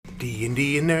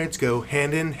D&D and nerds go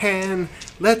hand in hand.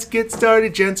 Let's get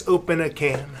started, gents. Open a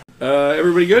can.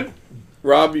 Everybody good?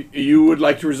 Rob, you would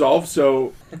like to resolve,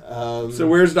 so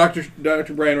where's Dr.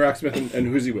 Brian Rocksmith and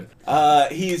who's he with?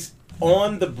 He's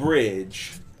on the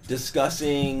bridge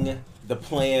discussing the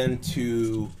plan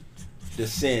to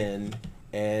descend,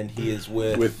 and he is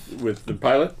with the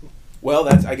pilot? Well,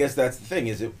 I guess that's the thing.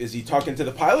 Is he talking to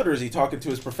the pilot, or is he talking to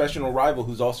his professional rival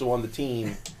who's also on the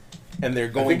team, and they're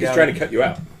going I think down... he's trying to cut you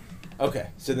out. Okay,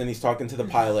 so then he's talking to the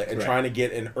pilot and trying to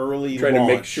get an early trying launch.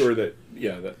 to make sure that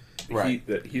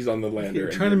that he's on the lander.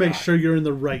 You're trying to make sure you're in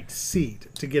the right seat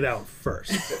to get out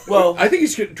first. Well, I think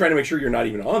he's trying to make sure you're not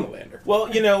even on the lander.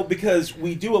 Well, because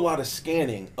we do a lot of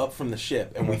scanning up from the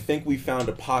ship, and we think we found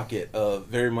a pocket of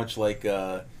very much like,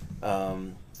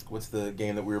 what's the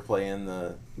game that we were playing?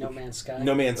 No Man's Sky.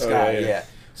 No Man's Sky, yeah.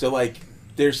 So,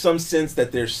 there's some sense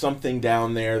that there's something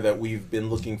down there that we've been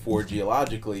looking for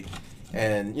geologically,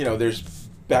 and, there's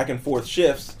back and forth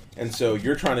shifts, and so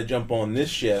you're trying to jump on this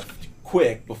shift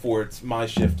quick before it's my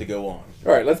shift to go on.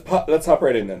 All right, let's hop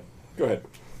right in then. Go ahead.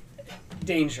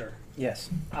 Danger. Yes.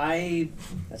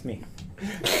 That's me.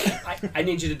 I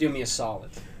need you to do me a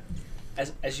solid.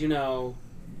 As you know,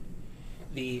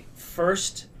 the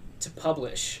first to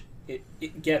publish,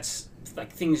 it gets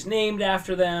things named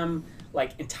after them,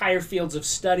 entire fields of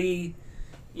study,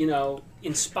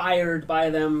 inspired by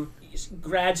them.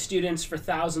 Grad students for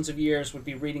thousands of years would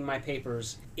be reading my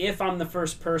papers. If I'm the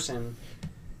first person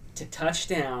to touch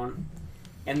down,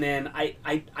 and then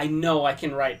I know I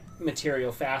can write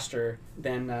material faster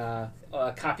than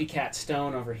copycat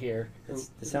Stone over here. This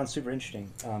sounds super interesting.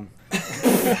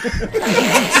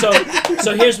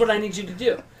 So here's what I need you to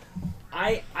do.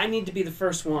 I need to be the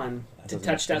first one to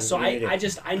touch down. So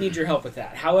I need your help with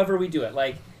that. However we do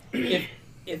it.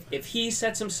 If he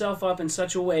sets himself up in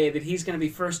such a way that he's going to be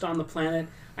first on the planet,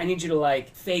 I need you to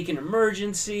fake an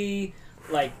emergency,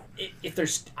 if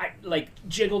there's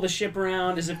jiggle the ship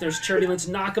around as if there's turbulence,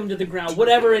 knock him to the ground,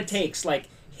 whatever it takes,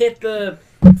 hit the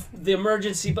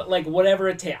emergency, but whatever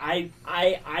it takes. I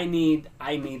need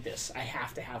this. I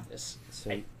have to have this.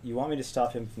 So you want me to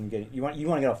stop him from getting? You want to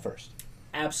get out first?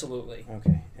 Absolutely.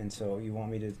 Okay, and so you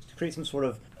want me to create some sort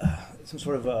of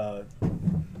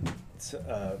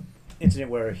incident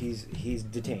where he's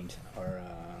detained, or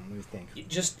what do you think?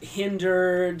 Just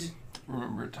hindered.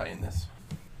 Remember tying this.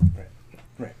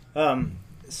 Right.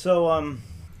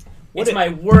 It's my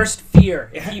worst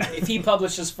fear if he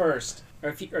publishes first, or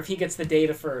if he gets the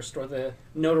data first, or the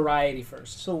notoriety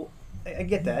first. So I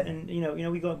get that, and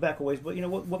we go back a ways, but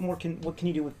what can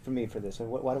you do for me for this?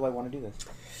 Why do I want to do this?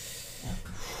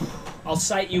 I'll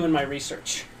cite you in my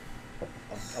research.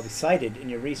 I'll be cited in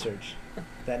your research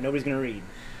that nobody's going to read.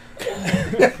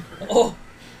 Oh,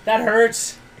 that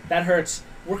hurts. That hurts.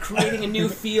 We're creating a new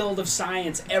field of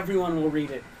science. Everyone will read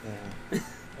it. Yeah.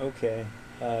 Okay.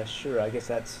 Sure. I guess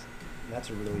that's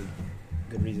a really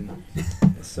good reason.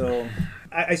 So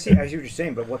I see what you're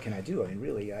saying, but what can I do? I mean,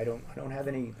 really, I don't have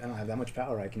that much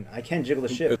power. I can jiggle the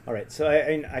ship. All right. So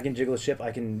I can jiggle the ship.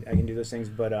 I can do those things,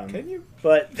 but can you?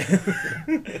 But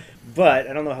but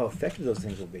I don't know how effective those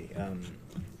things will be.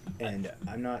 And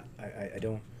I'm not. I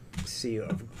don't see a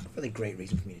really great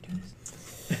reason for me to do this.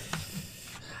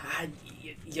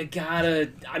 You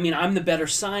gotta... I mean, I'm the better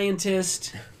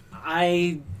scientist.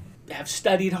 I have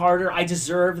studied harder. I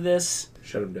deserve this.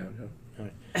 Shut him down,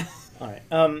 huh? All right.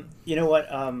 You know what?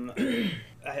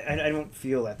 I don't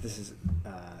feel that this is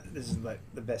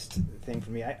the best thing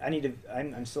for me.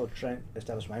 I'm still trying to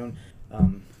establish my own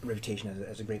reputation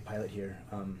as a great pilot here.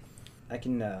 I'm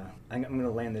going to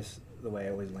land this the way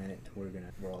I always land it.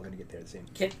 We're all gonna get there the same.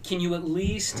 Can you at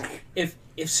least, if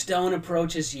Stone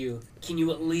approaches you, can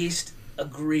you at least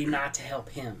agree not to help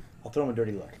him? I'll throw him a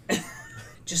dirty look.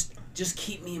 just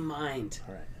keep me in mind.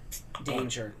 All right.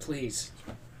 Danger, please.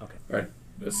 Okay. All right.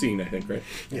 A scene, I think, right?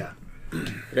 Yeah.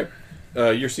 Okay.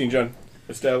 Your scene, John.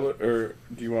 Establish, or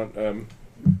do you want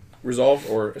resolve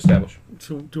or establish?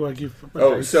 So do I give?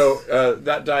 So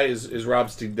that die is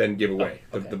Rob's to then give away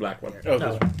the black one. Oh,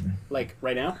 no.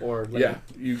 Right now, or later? Yeah,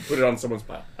 you put it on someone's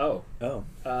pile. Oh.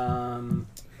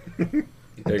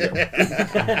 There you go.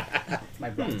 My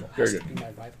rival. Very good. My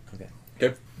rival.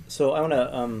 Okay. So I want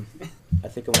to. I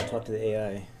think I want to talk to the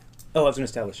AI. Oh, I was going to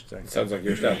establish. Sorry. Sounds like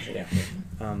you're establishing. Yeah.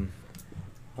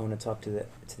 I want to talk to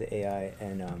the AI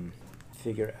and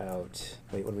figure out.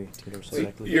 Wait, what do we? So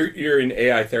you're in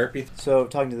AI therapy. So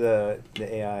talking to the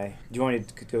AI. Do you want me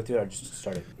to go through it or just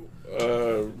start it?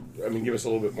 Give us a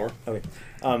little bit more. Okay.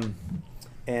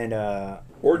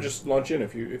 Or just launch in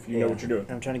if you know what you're doing.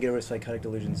 I'm trying to get over psychotic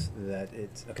delusions that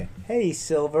it's okay. Hey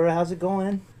Silver, how's it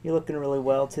going? You're looking really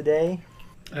well today.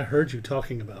 I heard you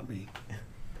talking about me.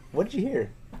 What did you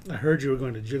hear? I heard you were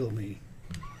going to jiggle me.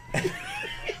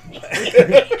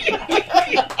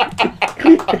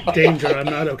 Danger, I'm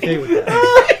not okay with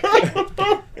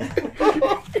that.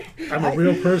 I'm a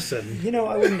real person. You know,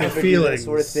 I wouldn't My ever do that feelings.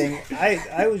 sort of thing.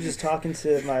 I was just talking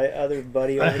to my other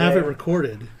buddy over I have there. it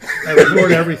recorded. I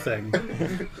record everything.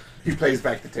 He plays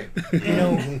back the tape. You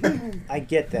know, I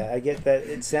get that.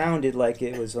 It sounded like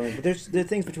it was only, but there are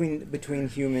things between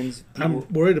humans. I'm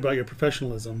worried about your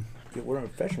professionalism. We're in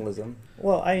professionalism.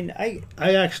 Well, I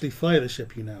I actually fly the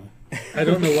ship, you know. I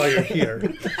don't know why you're here.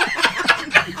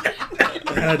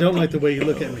 And I don't like the way you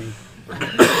look at me.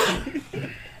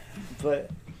 but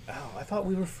I thought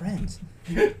we were friends.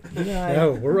 You know,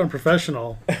 No, we're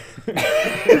unprofessional.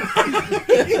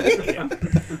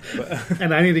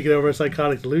 And I need to get over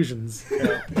psychotic delusions.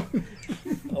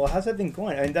 Well, how's that been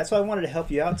going? I mean, that's why I wanted to help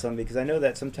you out some, because I know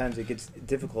that sometimes it gets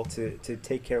difficult to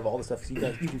take care of all the stuff.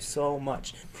 Because you do so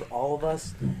much for all of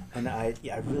us, and I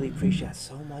really appreciate it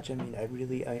so much. I mean,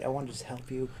 I want to just help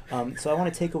you. So I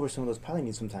want to take over some of those piloting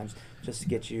needs sometimes, just to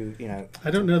get you, you know. I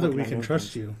don't know that working we on can your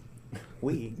trust things. you.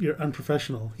 We. You're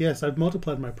unprofessional. Yes, I've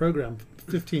multiplied my program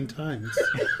 15 times.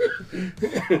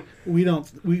 We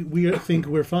think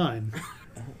we're fine.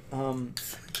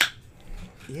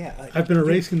 Yeah. I've been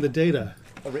erasing the data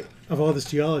Ra- of all this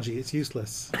geology. It's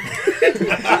useless. you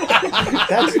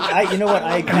know what?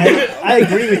 I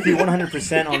agree with you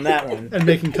 100% on that one. And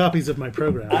making copies of my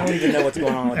program. I don't even know what's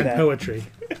going on with And that. poetry.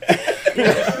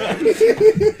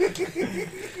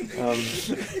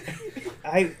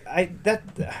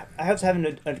 I was having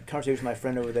a conversation with my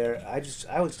friend over there. I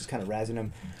was just kind of razzing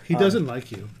him. He doesn't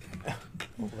like you.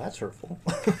 Well, that's hurtful.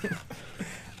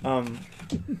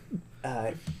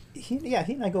 He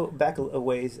and I go back a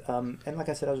ways, and like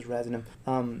I said, I was razzing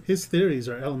him. His theories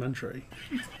are elementary.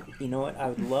 You know what? I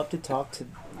would love to talk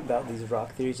about these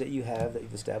rock theories that you have, that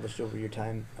you've established over your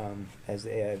time as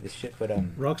the AI of this ship. But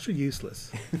Rocks are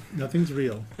useless. Nothing's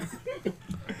real.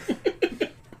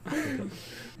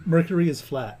 Mercury is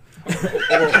flat.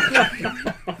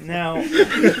 now, I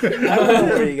don't know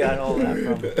where you got all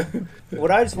that from.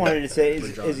 What I just wanted to say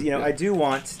is you know, I do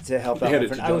want to help out Hand my it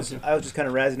to friend. I was Johnson. just kind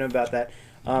of razzing him about that.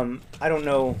 I don't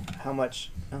know how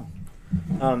much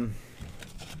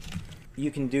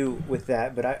you can do with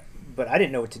that, but I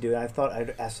didn't know what to do. And I thought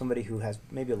I'd ask somebody who has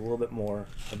maybe a little bit more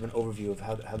of an overview of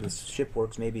how this ship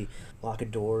works. Maybe lock a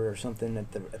door or something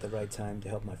at the right time to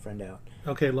help my friend out.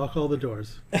 Okay, lock all the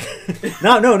doors.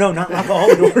 No, not lock all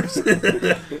the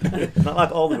doors. Not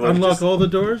lock all the doors. Unlock just- all the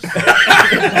doors?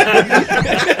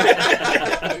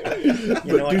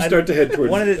 you know, Do I- start to head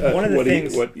towards one of the what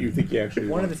things. what you think you actually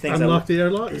One of the want. things. Unlock the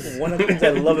airlocks? One of the things I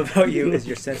love about you is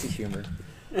your sense of humor.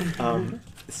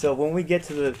 So when we get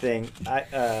to the thing,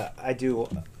 I do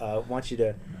want you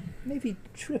to maybe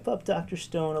trip up Dr.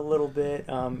 Stone a little bit.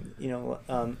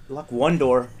 Lock one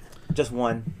door, just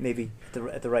one, maybe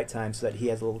at the right time, so that he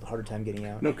has a little harder time getting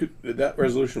out. No, that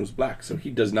resolution was black, so he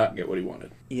does not get what he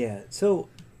wanted. Yeah. So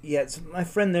my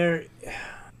friend there,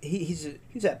 he's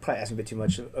probably asking a bit too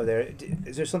much over there.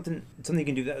 Is there something you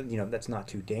can do that that's not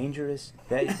too dangerous,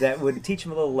 that would teach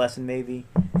him a little lesson maybe,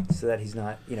 so that he's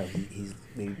not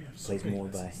he plays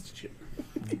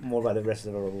more by the rest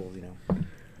of our rules.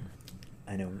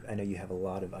 I know you have a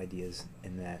lot of ideas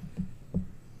in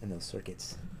those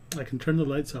circuits. I can turn the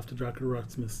lights off to Dr.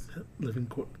 Rocksmith's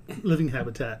living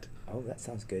habitat. Oh, that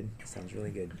sounds good. That sounds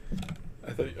really good.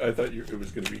 I thought it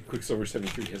was going to be Quicksilver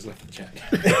 73 has left the chat.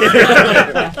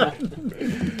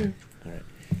 All right.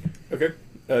 Okay.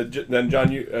 Then John,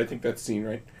 I think that's scene,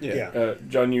 right? Yeah.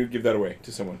 John, you give that away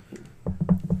to someone.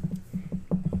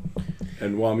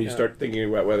 And Wam, you start thinking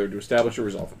about whether to establish or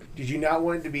resolve it. Did you not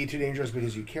want it to be too dangerous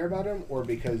because you care about him, or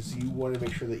because you want to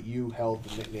make sure that you held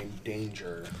the nickname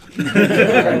Danger?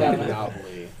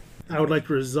 Monopoly. I would like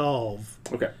to resolve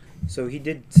Okay. So he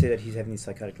did say that he's having these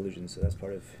psychotic delusions, so that's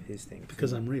part of his thing.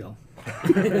 because I'm real.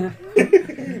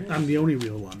 I'm the only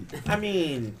real one. I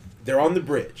mean, they're on the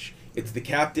bridge. It's the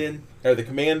captain or the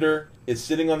commander is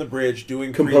sitting on the bridge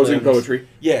doing Composing prelims. poetry.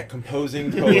 Yeah,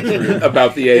 composing poetry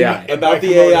About the AI. about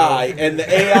the AI, and the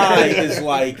AI is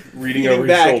like Reading feeding over his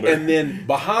back, shoulder. and then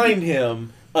behind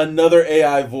him, another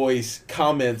AI voice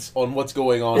comments on what's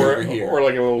going on over here. Or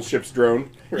like a little ship's drone.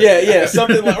 Yeah,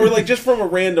 something like, or like just from a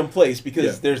random place, because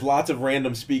Yeah. there's lots of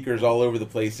random speakers all over the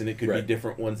place, and it could Right. be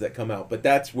different ones that come out. But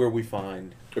that's where we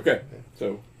find. Okay.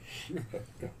 So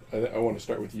I want to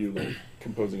start with you, like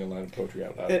composing a line of poetry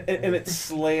out loud. And it's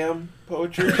slam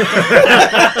poetry.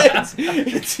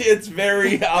 it's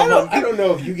very. I don't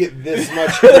know if you get this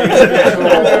much credit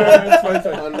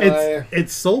on my...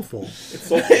 It's soulful. It's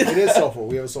so It is soulful.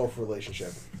 We have a soulful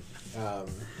relationship.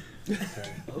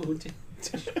 Okay. Oh, to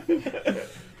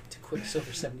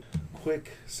Quicksilver 70.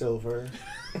 Quicksilver.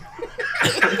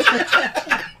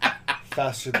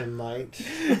 Faster than light.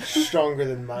 Stronger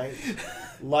than might.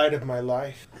 Light of my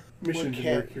life. Mission to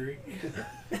can't- Mercury.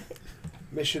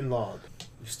 Mission log.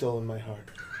 You've stolen my heart.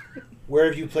 Where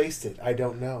have you placed it? I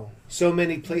don't know. So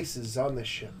many places on this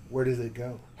ship. Where does it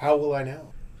go? How will I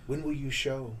know? When will you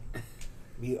show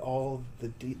me all the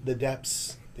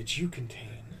depths that you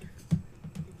contain?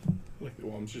 Like the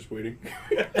Wom's just waiting.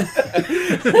 Yes.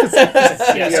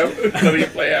 Yep. Let me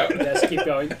play out. Yes, keep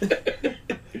going.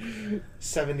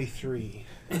 73.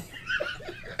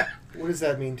 What does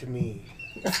that mean to me?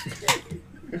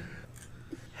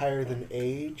 Higher than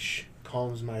age,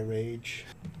 calms my rage,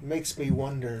 makes me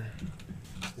wonder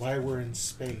why we're in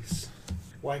space.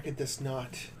 Why could this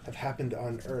not have happened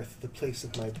on Earth, the place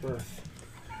of my birth?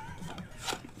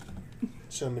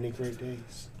 So many great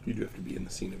days. You do have to be in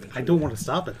the scene eventually. I don't want to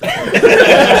stop it.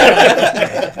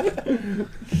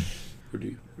 Or do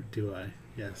you? Or do I?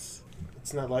 Yes.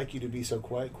 It's not like you to be so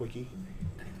quiet, Quickie.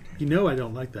 You know I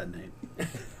don't like that name.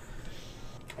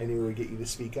 I knew it would get you to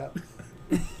speak up.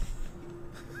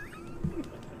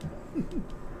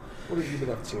 What have you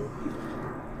been up to?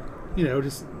 You know,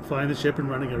 just flying the ship and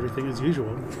running everything as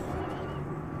usual.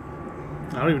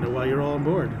 I don't even know why you're all on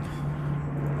board.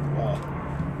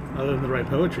 Other than the right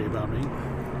poetry about me.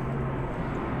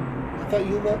 I thought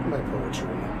you loved my poetry.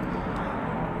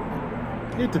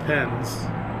 It depends.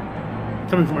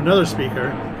 Coming from another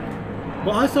speaker,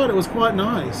 well, I thought it was quite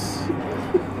nice.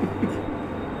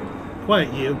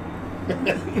 Quiet, you.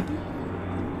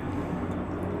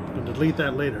 I'll delete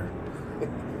that later.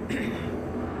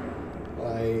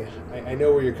 I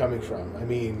know where you're coming from. I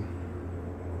mean,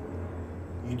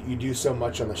 you do so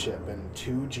much on the ship, and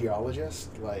 2 geologists,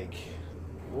 like,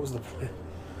 what was the point?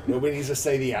 Nobody needs to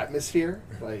say the atmosphere?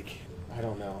 Like, I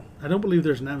don't know. I don't believe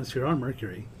there's an atmosphere on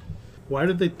Mercury. Why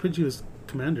did they put you as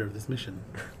commander of this mission?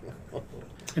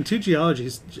 And 2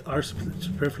 geologies are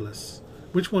superfluous.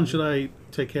 Which one should I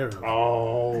take care of?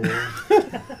 Oh,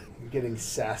 I'm getting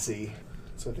sassy.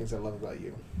 That's one of the things I love about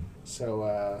you.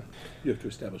 So, You have to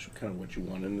establish kind of what you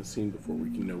want in the scene before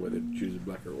we can know whether to choose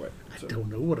black or white. So, I don't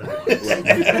know what I want.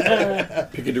 well,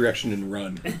 pick a direction and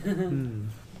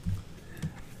run.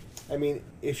 I mean,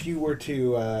 if you were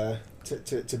to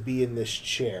be in this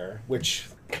chair, which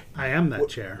I am that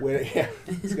chair. yeah,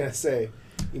 I was gonna say,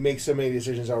 you make so many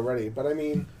decisions already, but I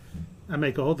mean, I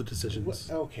make all the decisions.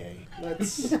 okay,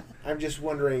 let's. I'm just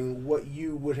wondering what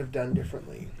you would have done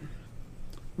differently.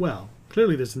 Well,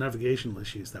 clearly there's navigational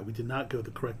issues that we did not go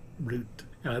the correct route.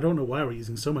 And I don't know why we're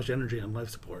using so much energy on life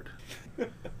support.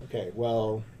 Okay,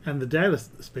 well, And the data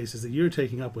spaces that you're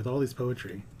taking up with all these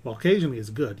poetry, while occasionally is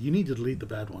good, you need to delete the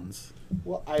bad ones.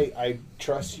 I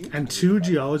trust you. And 2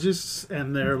 geologists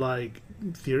and their, like,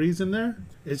 theories in there,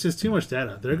 it's just too much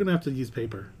data. They're going to have to use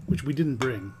paper, which we didn't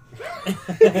bring.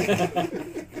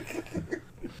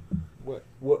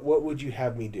 What would you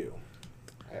have me do?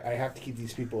 I have to keep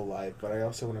these people alive, but I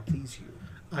also want to please you.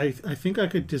 I think I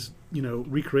could just,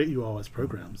 recreate you all as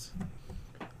programs.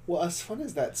 Well, as fun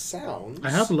as that sounds, I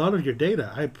have a lot of your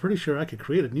data. I'm pretty sure I could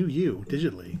create a new you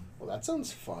digitally. Well, that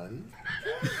sounds fun.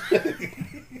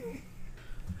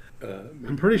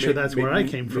 I'm pretty sure that's where I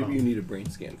came from. Maybe you need a brain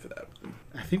scan for that.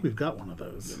 I think we've got one of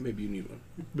those. Maybe you need one.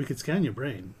 We could scan your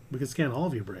brain. We could scan all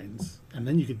of your brains. And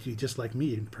then you could be just like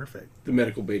me and perfect. The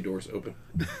medical bay door's open.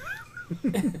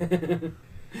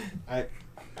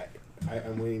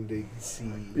 I'm waiting to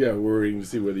see. Yeah, we're waiting to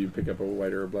see whether you pick up a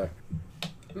white or a black.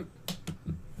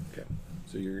 Okay,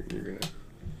 so you're gonna.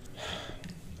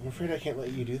 I'm afraid I can't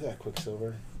let you do that,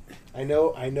 Quicksilver. I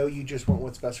know you just want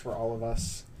what's best for all of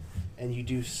us, and you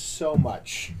do so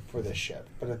much for this ship.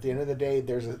 But at the end of the day,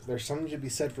 there's something to be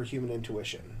said for human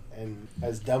intuition. And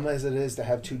as dumb as it is to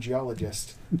have 2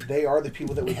 geologists, they are the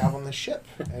people that we have on the ship,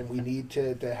 and we need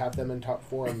to have them in top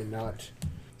form and not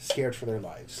scared for their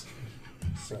lives.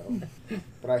 So,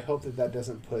 but I hope that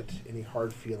doesn't put any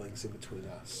hard feelings in between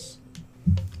us.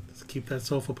 Let's keep that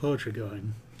soulful poetry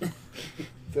going.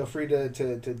 Feel free to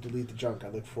delete the junk. I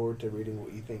look forward to reading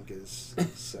what you think is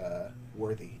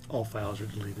worthy. All files are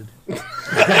deleted.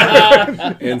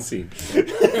 And scene.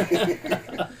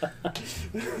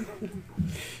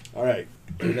 All right.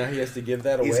 So now he has to give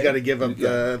that away. He's got to give up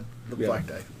Yeah. the Yeah. black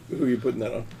die. Who are you putting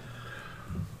that on?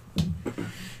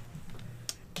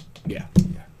 Yeah.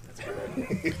 That's correct.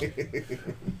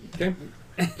 Okay.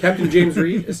 Captain James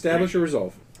Reed, establish or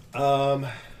resolve?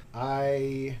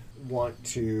 I want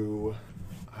to.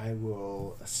 I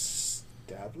will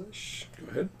establish.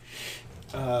 Go ahead.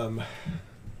 I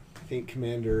think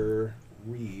Commander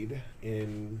Reed,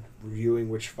 in reviewing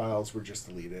which files were just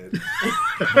deleted,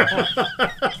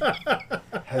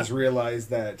 has realized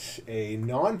that a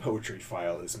non-poetry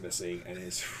file is missing and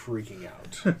is freaking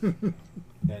out.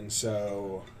 And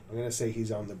so I'm going to say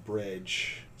he's on the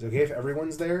bridge. Is it okay if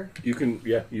everyone's there? You can,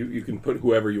 you can put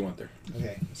whoever you want there.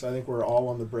 Okay, so I think we're all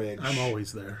on the bridge. I'm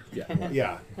always there. Yeah.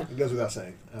 Yeah, it goes without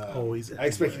saying. Always I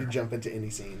expect you to everywhere. jump into any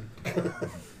scene.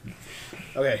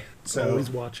 Okay, so Always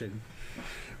watching.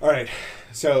 all right,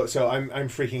 so I'm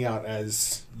freaking out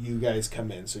as you guys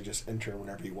come in. So just enter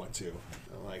whenever you want to.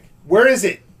 I'm like, where is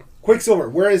it? Quicksilver,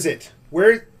 where is it?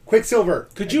 Where Quicksilver?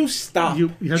 Could you stop You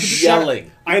have to be-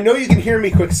 yelling? I know you can hear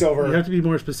me, Quicksilver. You have to be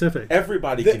more specific.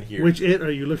 Everybody The- can hear. Which it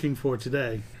are you looking for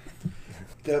today?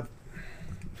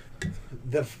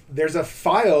 There's a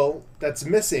file that's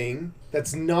missing.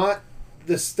 That's not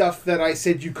the stuff that I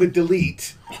said you could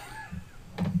delete.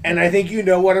 And I think you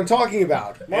know what I'm talking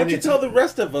about. Why don't And you it's- tell the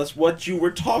rest of us what you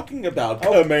were talking about,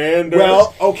 Commander?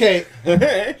 Well, okay.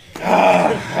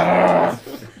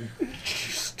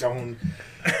 Stone.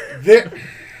 There.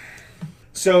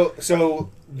 So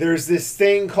there's this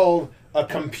thing called a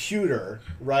computer,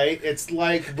 right? It's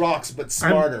like rocks but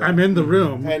smarter. I'm in the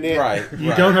room. and it, right.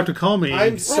 You don't have to call me.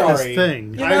 I'm this sorry.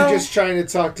 thing. You I'm know- just trying to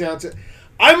talk down to.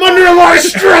 I'm under a lot of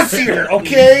stress here,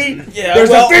 okay? Yeah, There's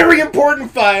well- a very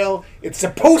important file. It's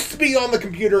supposed to be on the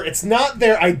computer. It's not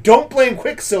there. I don't blame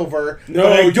Quicksilver. No,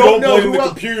 but I you don't know blame who the el-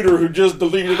 computer who just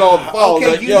deleted all the files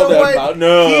Okay, that you yelled know at what? about.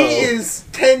 No. He is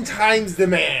 10 times the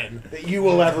man that you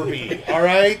will ever be, all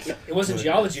right? It wasn't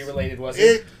geology related, was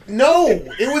it? No,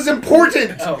 it was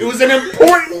important. Oh. It was an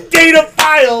important data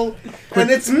file,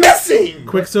 and it's missing.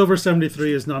 Quicksilver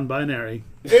 73 is non-binary,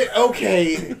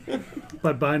 Okay.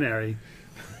 but binary.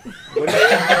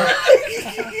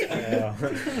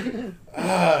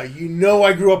 You know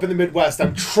I grew up in the Midwest.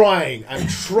 I'm trying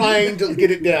to get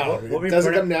it down. What were It your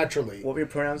doesn't pronoun- come naturally. What were your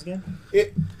pronouns again?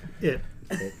 It.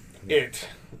 It.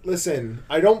 Listen,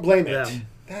 I don't blame it. Them.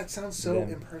 That sounds so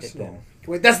Them. impersonal. It them.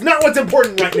 Wait, that's not what's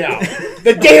important right now.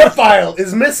 The data file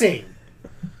is missing.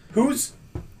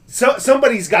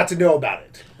 Somebody's got to know about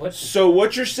it. What? So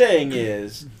what you're saying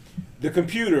is, the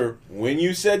computer, when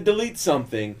you said delete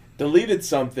something, deleted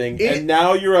something, and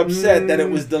now you're upset that it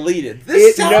was deleted.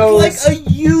 This It sounds knows- like a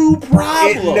you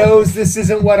problem. It knows this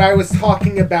isn't what I was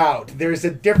talking about. There's a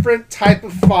different type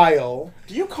of file.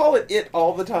 Do you call it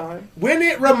all the time? When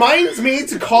it reminds me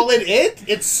to call it,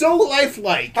 it's so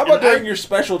lifelike. How about And I- during your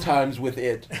special times with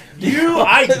it?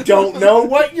 I don't know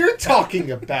what you're talking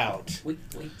about, We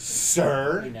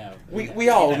sir. know. We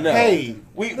all know. Hey,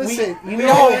 we listen, you we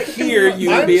know all what? hear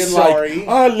you I'm being sorry. like,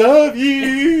 "I love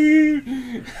you."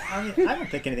 I don't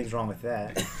think anything's wrong with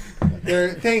that.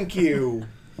 Thank you,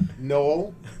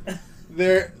 Noel.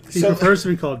 There. He prefers to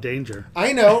be called Danger.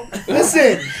 I know.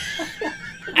 Listen,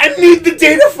 I need the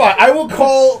data file. I will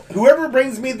call whoever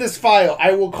brings me this file.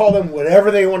 I will call them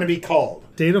whatever they want to be called.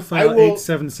 Data file I will-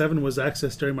 877 was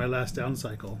accessed during my last down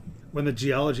cycle when the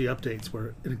geology updates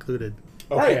were included.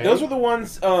 Okay. Right, those were the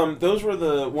ones. Those were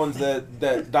the ones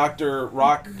that Dr.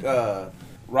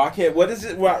 Rockhead. What is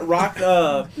it? Rock.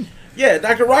 Yeah,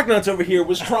 Dr. Rocknuts over here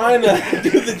was trying to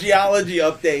do the geology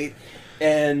update,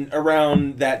 and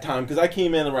around that time, because I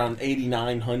came in around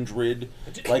 8900,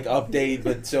 like update,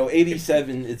 but so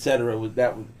 87, etc. Was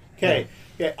that? Okay.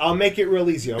 Okay. I'll make it real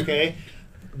easy. Okay.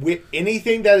 With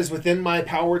anything that is within my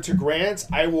power to grant,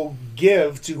 I will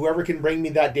give to whoever can bring me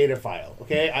that data file.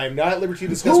 Okay. I am not at liberty to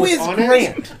discuss Who what's is on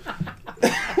Grant?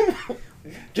 it.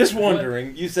 Just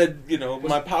wondering. You said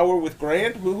my power with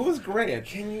Grant. Who is Grant?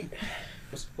 Can you?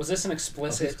 Was this an Oh,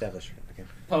 explicit established. Okay.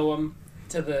 poem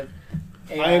to the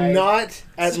AI? I am not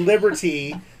at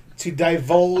liberty to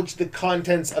divulge the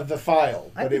contents of the file,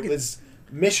 I but think it was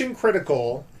mission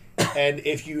critical, and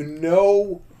if you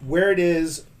know where it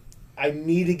is, I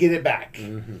need to get it back.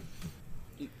 You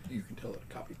can tell it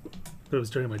a copy. But it was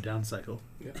during my down cycle.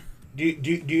 Do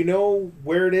you know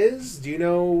where it is? Do you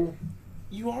know?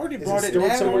 You already Is brought it it stored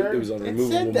down. somewhere? It was on It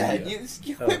removable said that. media.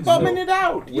 You quit bumming it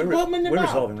out. You're bumming it we're out.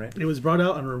 resolving, right? It was brought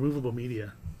out on removable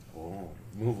media. Oh,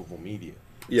 movable media.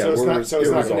 Yeah, so it's not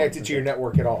irresolvable. connected to your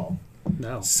network at all.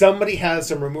 No. Somebody has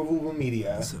some removable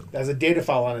media that has a data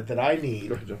file on it that I need.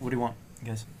 Go ahead, Joe. What do you want,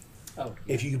 guys? Oh,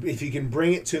 If you can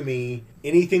bring it to me,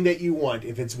 anything that you want,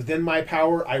 if it's within my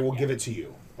power, I will give it to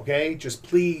you. Okay? Just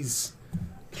please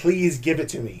give it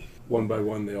to me. One by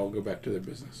one, they all go back to their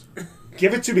business.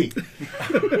 Give it to me. Give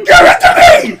it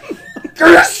to me!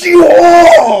 Curse you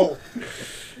all!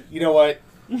 You know what?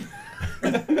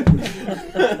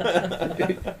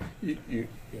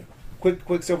 Yeah.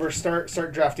 Quicksilver, start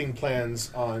drafting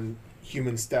plans on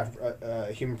human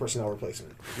human personnel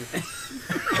replacement.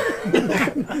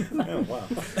 Oh wow.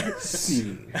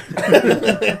 Scene.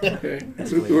 Okay.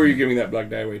 Who are you giving that black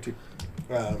die away to?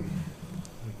 Let me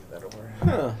get that over.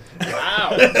 Huh. Wow.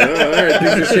 All right,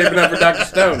 things are shaping up for Dr.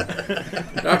 Stone.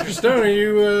 Dr. Stone, are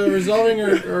you resolving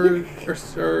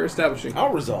or establishing?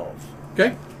 I'll resolve.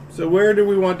 Okay. So where do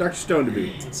we want Dr. Stone to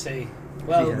be? Let's see.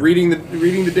 Well, Reading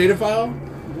the data file?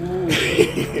 ooh,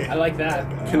 I like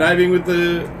that. Conniving with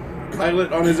the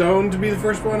pilot on his own to be the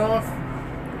first one off?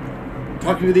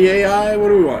 Talking to the AI? What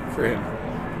do we want for him?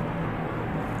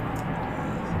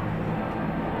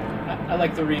 I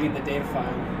like the reading the data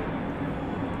file.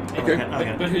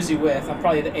 Okay. But who's he with?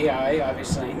 Probably the AI,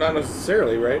 obviously. Not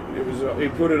necessarily, right? It was he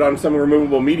put it on some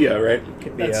removable media, right?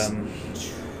 Could be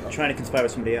trying to conspire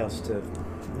with somebody else to.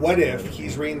 What if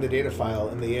he's reading the data file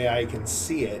and the AI can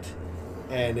see it,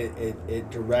 and it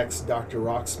directs Dr.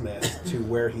 Rocksmith to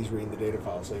where he's reading the data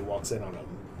file, so he walks in on him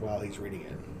while he's reading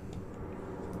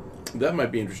it. That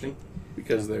might be interesting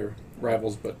because they're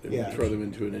rivals, but it Yeah. would throw them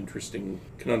into an interesting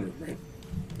conundrum, right?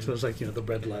 So it's like, the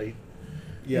red light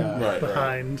Yeah. Right.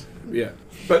 behind. Yeah.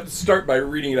 But start by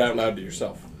reading it out loud to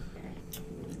yourself.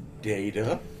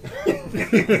 Data.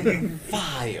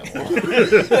 File.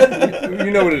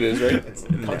 You know what it is,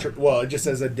 right? Well, it just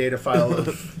says a data file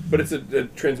of But it's a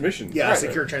transmission. yeah, Right.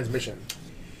 secure transmission.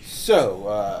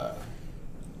 So,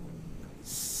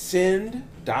 send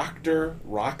Dr.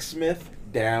 Rocksmith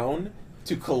down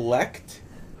to collect.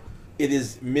 It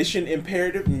is mission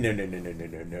imperative.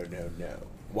 No.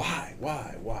 Why?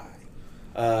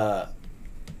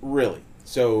 Really?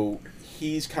 So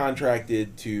he's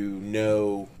contracted to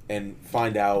know and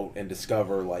find out and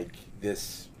discover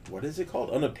this. What is it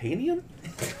called? Unobtainium?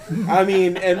 I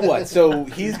mean, and what? So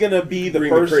he's gonna be the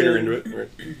Bring person the crater into it. Right.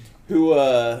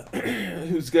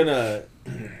 who's gonna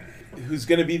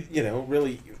be,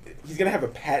 really, he's gonna have a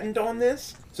patent on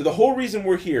this. So the whole reason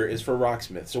we're here is for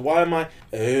Rocksmith. So why am I?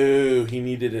 Oh, he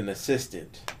needed an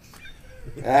assistant.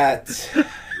 That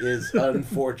is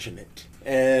unfortunate.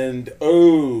 And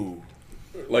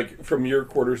Like from your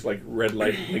quarters, like red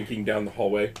light blinking down the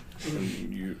hallway, and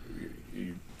you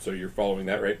so you're following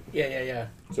that, right? Yeah.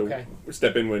 So Okay.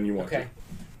 step in when you want Okay.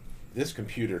 this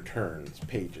computer turns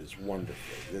pages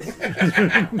wonderfully. This is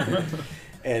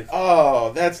and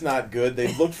that's not good.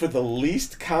 They looked for the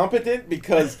least competent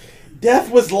because death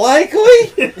was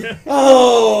likely.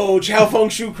 Oh, Chao Feng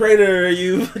Shu Crater,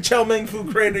 Chao Meng Fu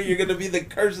Crater, you're gonna be the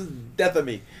cursed death of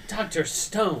me. Dr.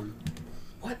 Stone.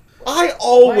 What? I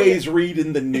always read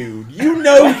in the nude. You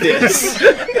know this.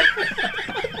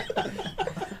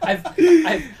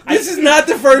 This is not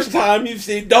the first time you've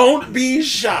seen. Don't be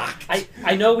shocked.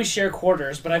 I know we share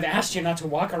quarters, but I've asked you not to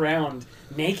walk around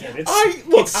naked.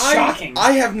 It's shocking.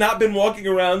 I have not been walking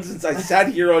around since I sat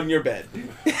here on your bed.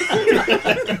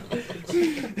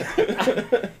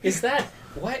 Is that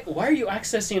why are you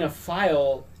accessing a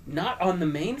file not on the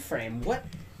mainframe? What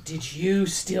did you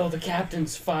steal the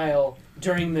captain's file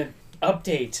during the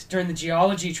update, during the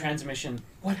geology transmission?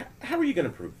 What? How are you going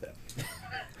to prove that?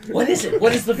 What is it?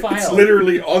 What is the file? It's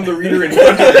literally on the reader in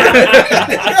front of you.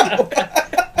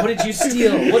 What did you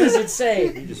steal? What does it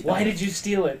say? Why did you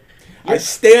steal it? I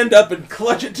stand up and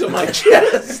clutch it to my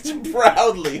chest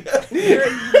proudly.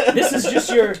 This is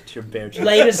just your Your bare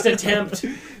latest attempt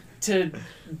to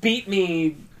beat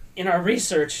me in our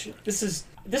research. This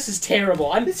is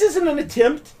terrible. This isn't an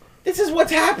attempt. This is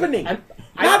what's happening. I'm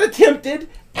Not attempted.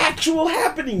 Actual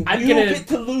happening. You don't get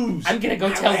to lose. I'm gonna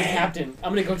go tell the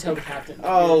captain.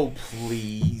 Oh,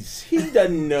 please. He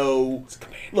doesn't know.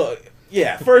 Look,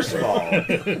 yeah, first of all,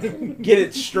 get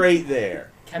it straight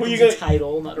there. Captain's a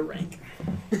title, not a rank.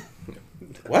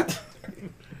 What?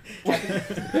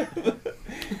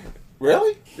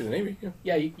 Really? In the Navy, yeah.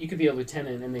 Yeah, you could be a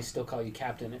lieutenant and they still call you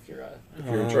captain if you're a... If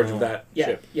you're in charge of that Yeah,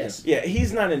 ship. yes. Yeah,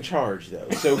 he's not in charge, though.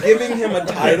 So giving him a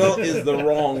title is the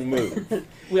wrong move.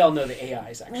 We all know the AI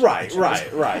is actually...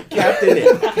 Right.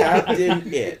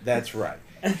 Captain It. That's right.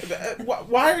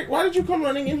 Why did you come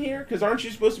running in here? Because aren't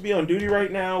you supposed to be on duty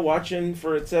right now, watching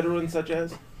for et cetera and such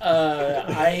as?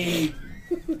 I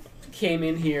came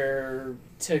in here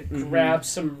to grab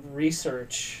some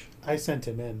research. I sent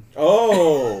him in.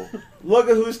 Oh, look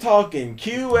at who's talking.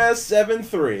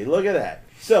 QS73. Look at that.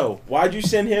 So, why'd you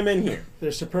send him in here?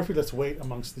 There's superfluous weight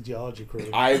amongst the geology crew.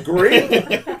 I agree.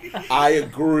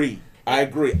 I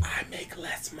make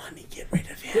less money. Get rid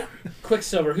of him.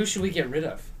 Quicksilver, who should we get rid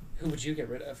of? Who would you get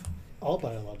rid of? All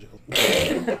biological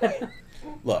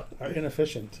Look, are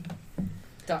inefficient.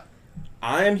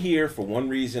 I am here for one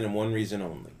reason and one reason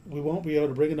only. We won't be able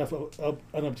to bring enough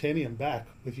unobtainium back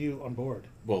with you on board.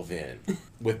 Well then,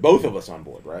 with both of us on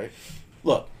board, right?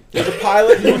 Look, There's a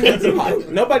pilot. Who needs a pilot?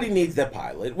 Nobody needs that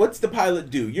pilot. What's the pilot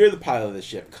do? You're the pilot of the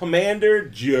ship. Commander,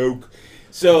 joke.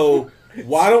 So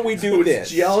why don't we do this?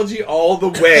 Geology all the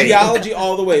way. Geology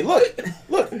all the way. Look.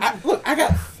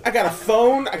 I got a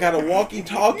phone. I got a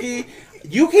walkie-talkie.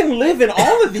 You can live in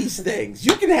all of these things.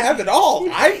 You can have it all.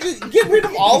 I just get rid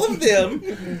of all of them.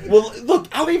 Well, look,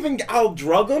 I'll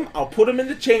drug them. I'll put them in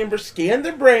the chamber, scan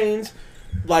their brains,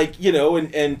 like, you know,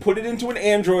 and put it into an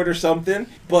android or something.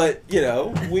 But, you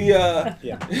know, we Yeah.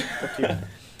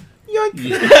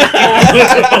 Yoink.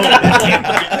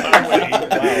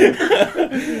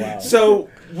 Wow. So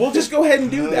we'll just go ahead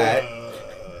and do that.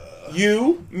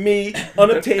 You, me,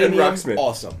 unobtainium, And Rocksmith.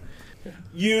 awesome.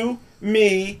 You,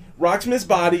 me, Rocksmith's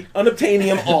body,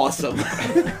 unobtainium,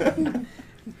 awesome.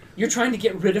 You're trying to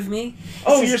get rid of me?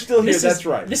 Oh, you're still here. This That's is,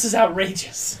 right. This is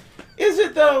outrageous. Is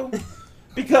it though?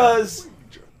 Because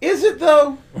is it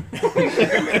though?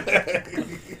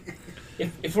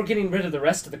 If we're getting rid of the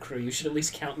rest of the crew, you should at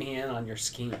least count me in on your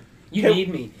scheme. You Hey. need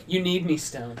me. You need me,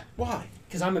 Stone. Why?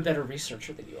 Because I'm a better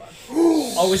researcher than you are.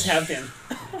 Always have been.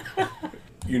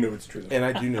 You know it's true. And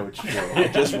I do know it's true. I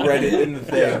just read it in the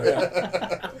thing.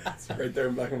 It's right there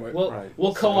in black and white. We'll, Right.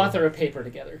 we'll co-author a paper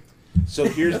together. So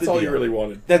here's That's the all deal. you really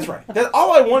wanted. That's right.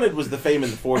 All I wanted was the fame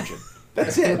and the fortune.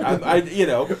 That's it. I you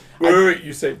know. Wait,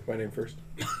 you say my name first.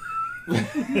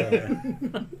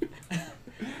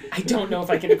 I don't know if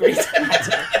I can agree to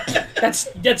that.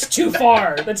 That's too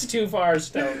far. That's too far,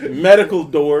 Stone. Medical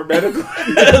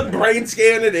brain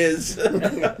scan it is.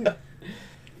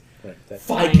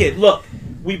 Fine. Hey kid, look,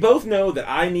 we both know that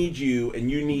I need you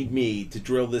and you need me to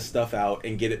drill this stuff out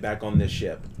and get it back on this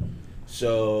ship.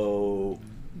 So,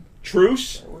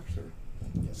 truce. Fireworks or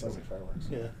Yeah, sounds like fireworks.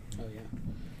 Yeah. Oh yeah.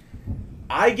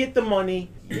 I get the money,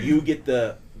 you get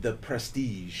the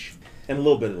prestige, and a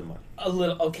little bit of the money. A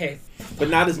little. Okay. But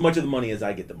not as much of the money as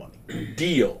I get the money.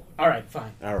 deal. All right.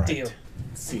 Fine. All right. Deal.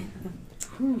 Scene.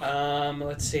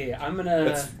 Let's see. I'm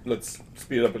gonna. Let's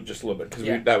speed it up just a little bit because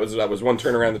Yeah. that was one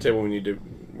turn around the table. We need to.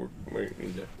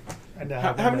 And I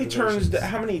How have many turns? reservations.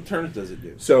 How many turns does it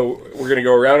do? So we're gonna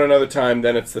go around another time.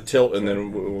 Then it's the tilt, and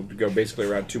then we'll go basically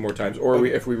around 2 more times. Or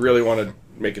if we really want to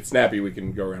make it snappy, we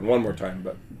can go around 1 more time.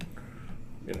 But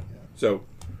you know, so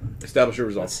establish your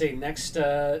Let's results. see.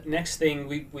 Next thing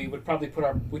we would probably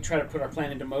try to put our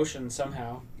plan into motion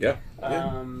somehow. Yeah.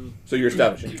 Um. So you're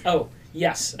establishing. Oh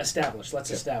yes, establish. Let's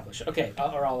Yeah. establish. Okay,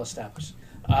 or I'll establish.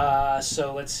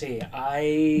 So let's see.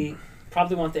 I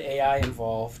probably want the AI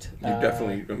involved. You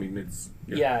definitely. I mean, it's.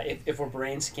 Yeah, if we're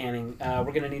brain scanning, we're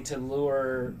going to need to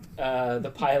lure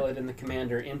the pilot and the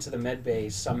commander into the med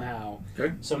base somehow.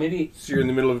 Okay. So maybe. So you're in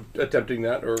the middle of attempting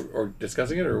that, or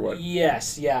discussing it, or what?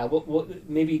 Yes, yeah. We'll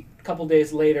maybe a couple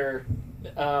days later,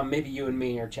 maybe you and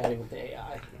me are chatting with the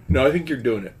AI. No, I think you're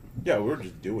doing it. Yeah, we're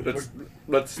just doing it.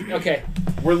 Let's. Okay.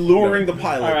 We're luring the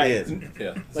pilot All right. in.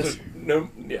 Yeah. Let's- No.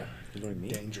 Yeah.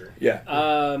 Danger. Yeah.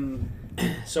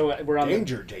 So we're on.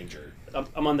 Danger.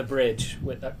 I'm on the bridge.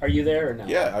 Are you there or no?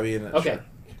 Yeah, I mean. Okay.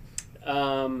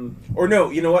 Sure. Or no,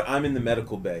 you know what? I'm in the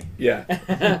medical bay. Yeah.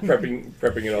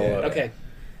 prepping it all out. Okay.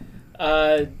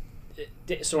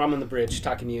 So I'm on the bridge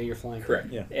talking to you. You're flying.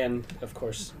 Correct. Yeah. And of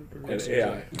course, And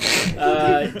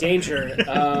AI. Danger.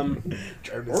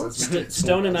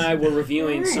 Stone and I were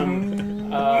reviewing some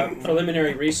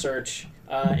preliminary research,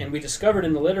 and we discovered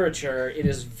in the literature it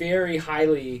is very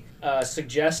highly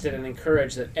suggested and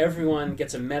encouraged that everyone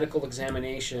gets a medical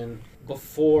examination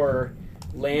before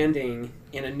landing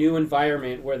in a new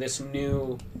environment where this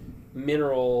new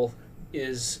mineral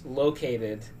is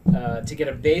located to get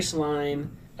a baseline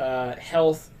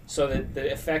health so that the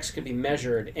effects could be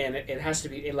measured, and it has to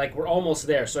be like we're almost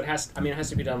there. So it has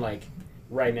to be done like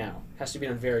right now. It has to be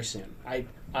done very soon.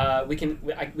 We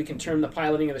can turn the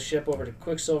piloting of the ship over to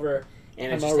Quicksilver,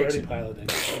 and it I'm just already takes. piloting.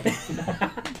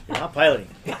 You're not piloting.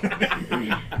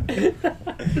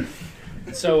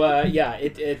 So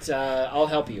I'll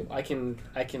help you. I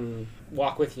can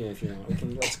walk with you if you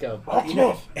want. Let's go.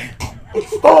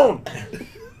 It's Stone!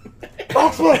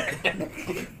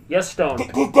 Rocksmith! Yes, Stone.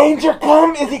 Did Danger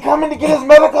come? Is he coming to get his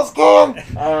medical scan?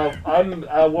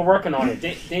 We're working on it.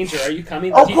 Danger, are you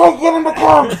coming? Okay, get him to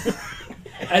come!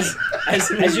 As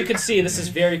you can see, this is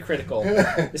very critical.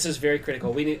 This is very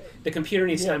critical. The computer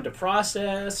needs time to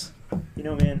process. You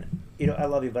know, man. You know, I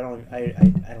love you, but I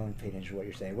don't pay attention to what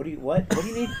you're saying. What do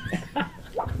you need?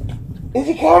 Is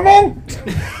he coming?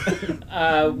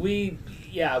 We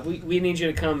need you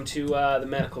to come to the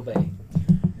medical bay.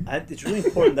 It's really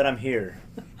important that I'm here.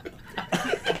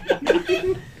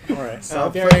 All right.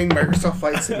 Stop playing Microsoft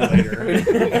Flight Simulator. I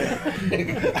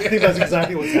think that's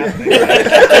exactly what's happening.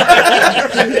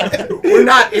 We're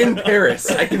not in Paris.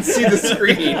 I can see the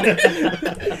screen.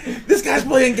 This guy's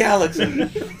playing Galaxy.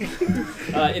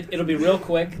 It'll be real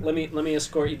quick. Let me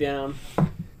escort you down.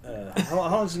 How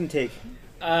long is it gonna take?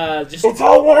 Just It's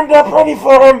all warmed up, ready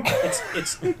for him.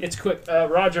 it's quick.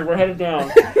 Roger, we're headed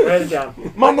down. We're headed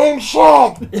down. My name's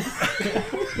Shaq.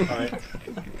 All right.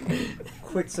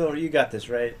 Quicksilver, you got this,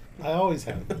 right? I always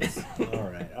have this.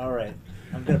 All right.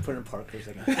 I'm gonna put it in park for a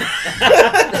second.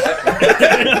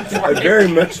 I very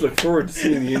much look forward to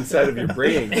seeing the inside of your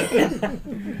brain.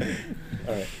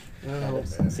 All right.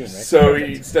 Scene, right? So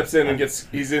he steps in and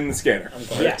he's in the scanner.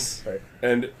 Yes. Right.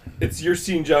 And it's your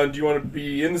scene, John. Do you want to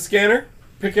be in the scanner,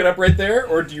 pick it up right there,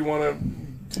 or do you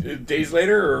want to days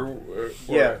later, or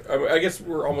Yeah. I guess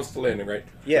we're almost to landing, right?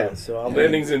 Yeah. So I'll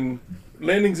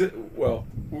Well,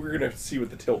 we're gonna see what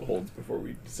the tilt holds before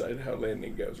we decide how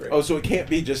landing goes, right? Oh, so it can't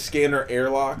be just scanner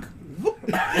airlock. no,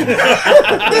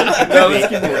 let's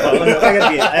keep it.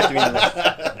 I have to be in this.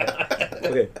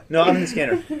 Okay. No, I'm in the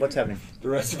scanner. What's happening? The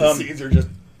rest of the scenes are just.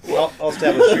 I'll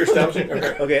establish. You're establishing.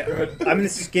 Okay. Okay, I'm in the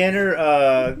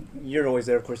scanner. You're always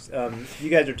there, of course. You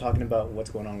guys are talking about what's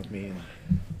going on with me,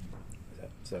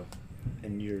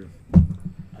 and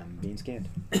I'm being scanned.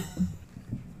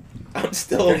 I'm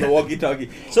still on the walkie-talkie.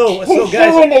 So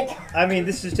guys, I mean,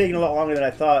 this is taking a lot longer than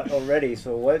I thought already.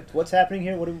 So what's happening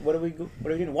here? What are we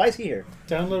doing? Why is he here?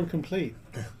 Download complete.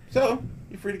 So,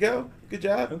 you free to go? Good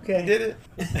job. Okay. You did it.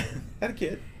 Had a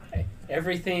kid.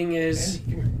 Everything is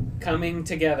coming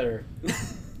together.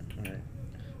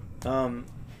 All right.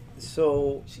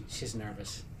 So She's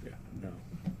nervous. no.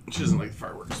 She doesn't like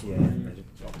fireworks. Yeah.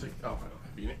 I'll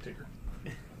be a taker.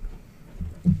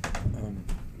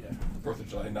 Yeah, 4th of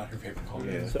July, not her favorite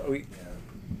holiday. Yeah. So are we.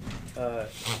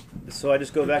 So I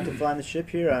just go back to flying the ship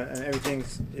here, and everything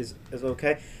is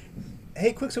okay.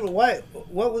 Hey, Quicksilver, what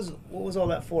was all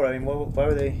that for? I mean, why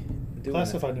were they doing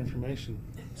Classified information.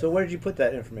 that? So where did you put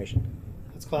that information?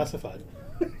 It's classified.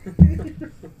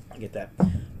 I get that.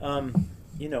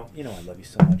 You know, I love you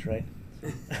so much, right?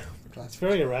 It's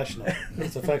very irrational.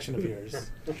 This affection of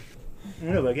yours.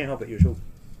 No, but I can't help it. You're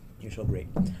so great.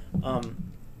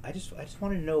 I just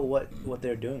want to know what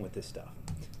they're doing with this stuff.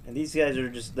 And these guys are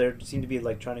they seem to be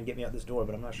like trying to get me out this door,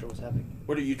 but I'm not sure what's happening.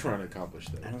 What are you trying to accomplish,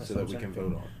 I know though, that's so what that we I'm can saying.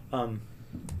 vote on?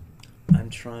 I'm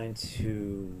trying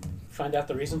to. Find out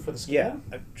the reason for the Yeah, scan.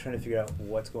 I'm trying to figure out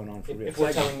what's going on for real. If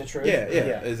we're telling the truth. Yeah.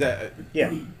 Yeah. Is that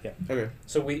Yeah. okay?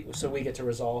 So we get to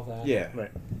resolve that. Yeah.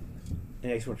 Right.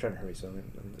 Yeah, I guess we're trying to hurry, so.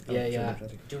 Yeah.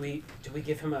 Do we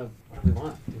give him a what do we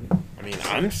want? I mean,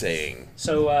 I'm saying.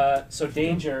 So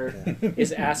Danger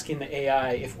is asking the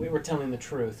AI if we were telling the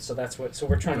truth. So that's what. So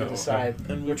we're trying to decide.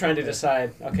 We're trying to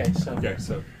decide. Okay. So. Okay,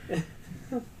 so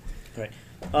Right.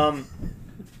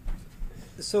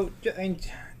 So I mean,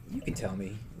 you can tell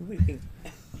me.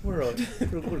 We're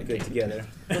good together.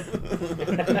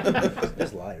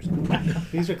 There's liars.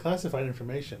 These are classified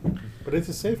information, but it's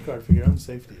a safeguard for your own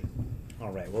safety.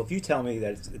 All right. Well, if you tell me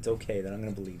that it's okay, then I'm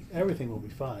going to believe you. Everything will be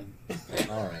fine.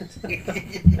 All right.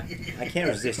 I can't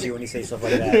resist you when you say stuff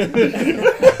like that.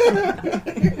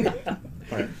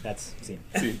 All right. That's scene.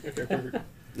 see. Okay, perfect.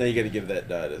 Now you got to give that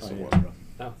die to Oh, someone. yeah, bro.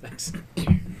 Oh, thanks.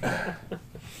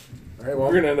 All right,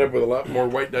 We're gonna end up with a lot more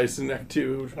white dice in Act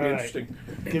 2, which will be All right. interesting.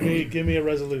 Give me a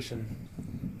resolution.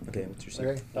 Okay. What's your scene?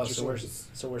 Okay. Oh,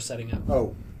 Just so we're setting up.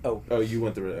 Oh, Oh, you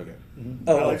went through it. Okay.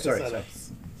 Oh, I like the sorry.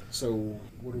 setups. so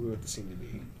what do we want the scene to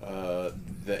be?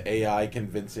 The AI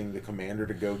convincing the commander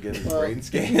to go get his Well- brain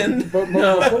scanned. But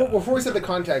before we set the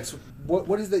context,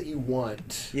 what is that you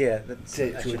want Yeah. That's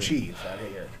to actually- achieve out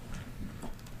here?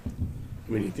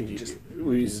 I mean, you think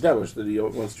we established that he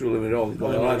wants to eliminate all the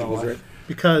biologicals, right?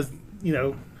 Because,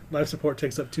 life support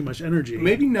takes up too much energy.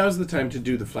 Maybe now's the time to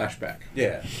do the flashback.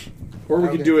 Yeah. Or we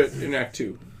Okay. could do it in Act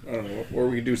 2. I don't know. Or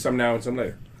we could do some now and some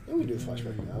later. We can do a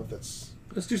flashback now. That's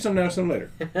Let's do some now, some later.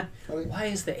 Why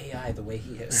is the AI the way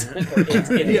he is? Or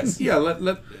it is. Yeah,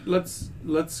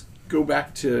 let's go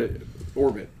back to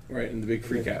orbit, right, and the big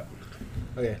freak out.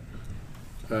 okay.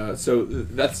 So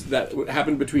that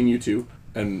happened between you two,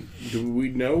 and do we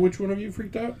know which one of you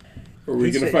freaked out? Or are we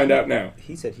He going to said- find out now?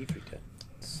 He said he freaked out.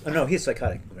 Oh no, he's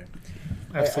psychotic. Right.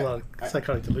 I have a lot of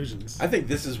psychotic delusions. I think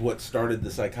this is what started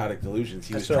the psychotic delusions.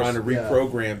 He was That's what I trying to was- yeah.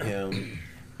 reprogram him,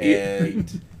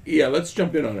 and Yeah, let's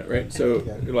jump in on it, right? So,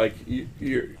 Yeah. like,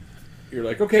 you're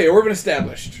like, okay, orbit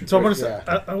established. So I want Yeah.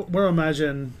 to I want to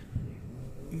imagine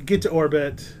you get to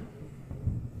orbit.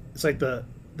 It's like the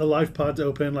life pods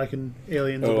open like in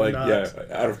Aliens Oh, and like, whatnot. yeah,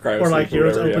 out of cryosleep Or like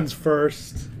yours whatever, yeah. opens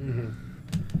first.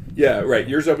 Yeah, right.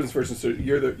 Yours opens first, and so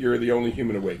you're the only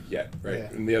human awake yet, right? Yeah.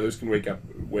 And the others can wake up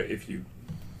if you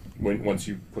once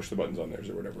you push the buttons on theirs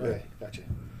or whatever. Right? Okay, gotcha.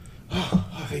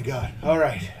 Oh, thank God. All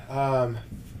right.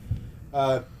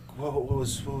 What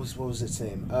was its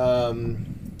name?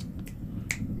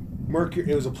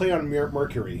 Mercury. It was a play on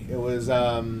Mercury. It was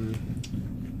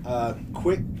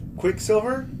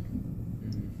Quicksilver.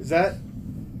 Is that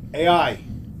AI?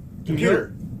 Computer.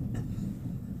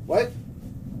 What?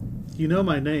 You know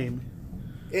my name.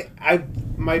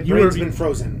 My You brain's were- been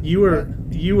frozen. You were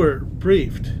What?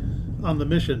 briefed on the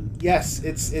mission. Yes,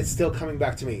 it's still coming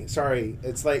back to me. Sorry.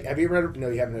 It's like, have you read? No,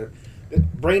 you haven't.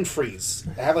 Brain freeze.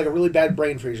 I have like a really bad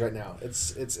brain freeze right now.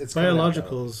 It's coming out, though.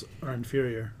 Biologicals are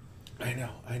inferior. I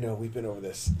know. We've been over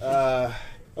this.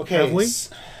 Okay. Have we?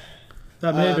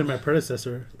 That may have been Um, my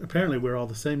predecessor. Apparently, we're all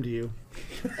the same to you.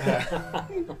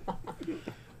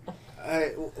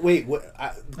 Wait. What?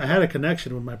 I had a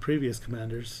connection with my previous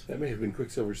commanders. That may have been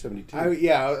Quicksilver 72.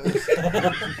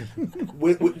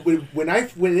 When I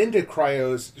went into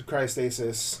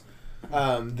cryostasis,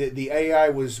 the AI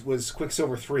was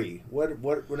Quicksilver 3.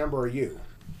 What number are you?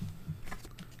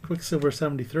 Quicksilver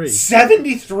 73.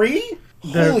 73?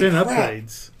 There have been crap.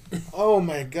 upgrades. Oh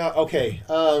my God. Okay.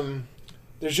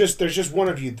 There's just one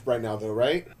of you right now, though,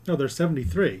 right? No, there's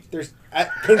 73. There's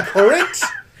concurrent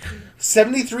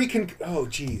 73 oh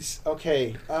geez.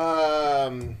 Okay. All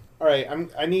right.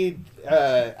 I need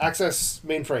access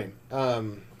mainframe.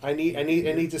 I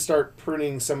need to start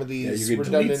pruning some of these you can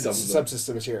delete redundant some of them.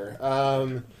 subsystems here.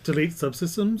 Delete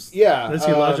subsystems? Yeah. That's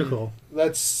illogical.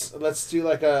 Let's do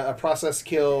like a process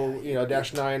kill,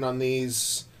 -9 on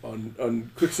these.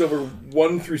 On Quicksilver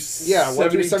 1 through 72. Yeah, 1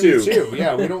 through 72.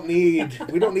 Yeah, we don't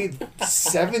need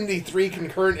 73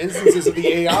 concurrent instances of the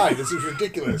AI. This is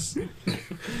ridiculous.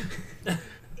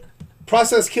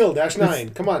 Process kill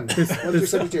 -9. Come on, 1 through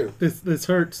 72. This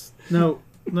hurts. No.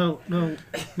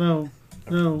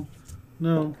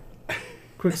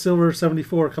 Quicksilver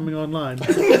 74 coming online.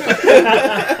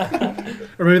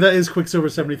 Or maybe that is Quicksilver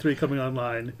 73 coming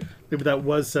online. Maybe that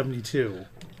was 72.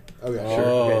 Okay, Oh,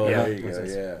 sure. Yeah. there you go.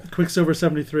 Yeah. Quicksilver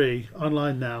 73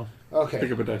 online now. Okay.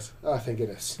 Pick up a dice. Oh, thank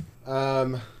goodness.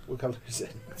 What color is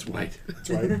it? It's white. It's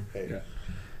white. Okay. Yeah.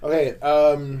 Okay.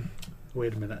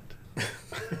 Wait a minute.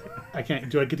 I can't.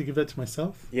 Do I get to give that to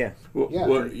myself? Yeah. Well, Yeah.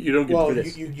 well, you don't get Well, to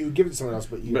this. you give it to someone else,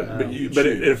 but you. but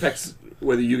it affects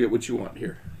whether you get what you want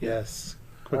here. Yes.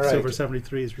 All Quicksilver right.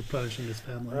 73 is replenishing his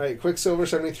family. All right, Quicksilver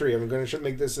 73. I'm going to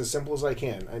make this as simple as I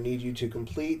can. I need you to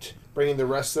complete bringing the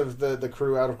rest of the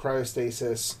crew out of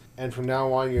cryostasis, and from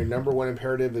now on, your number one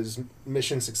imperative is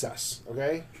mission success.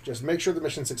 Okay? Just make sure the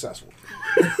mission's successful.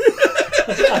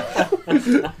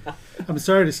 I'm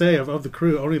sorry to say, of the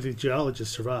crew, only the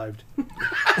geologist survived.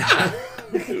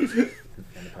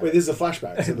 Wait, this is a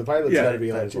flashback, so the pilot's Yeah, got to be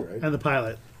alive too, right? And the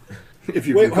pilot. If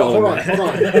you Wait, can call hold him on, that. hold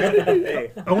on.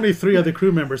 Hey. Only 3 other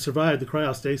crew members survived the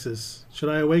cryostasis. Should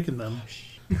I awaken them?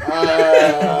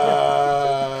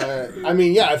 I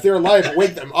mean, yeah, if they're alive,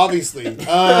 wake them, obviously.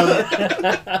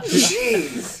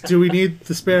 Jeez. Do we need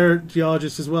the spare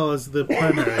geologist as well as the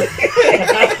primary?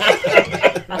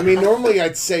 I mean, normally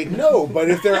I'd say no, but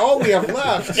if they're all we have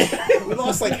left, we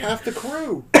lost like half the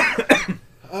crew.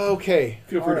 Okay.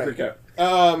 Feel free all to right. freak out.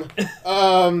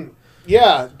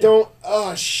 Yeah, don't.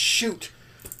 Oh, shoot.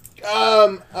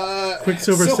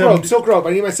 Quicksilver Silk robe.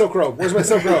 I need my silk robe. Where's my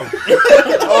silk robe?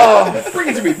 Bring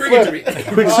it to me. Bring it to me.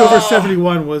 Quicksilver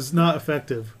 71 was not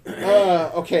effective.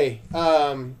 Okay.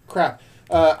 Crap.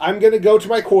 I'm gonna go to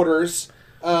my quarters.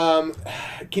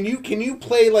 Can you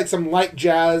play like some light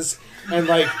jazz and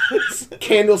like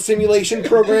candle simulation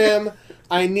program?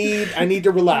 I need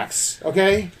to relax.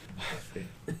 Okay.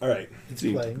 All right. It's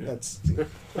See. playing. That's.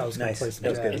 I was Nice. gonna play some That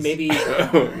was jazz.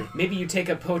 good. Maybe you take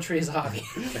up poetry as a hobby.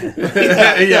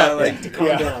 Yeah, like to calm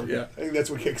Yeah. down. yeah. I think that's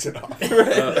what kicks it off.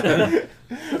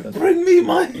 Bring me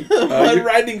my you-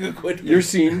 riding equipment. Your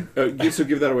scene. So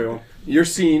give that away. One. Your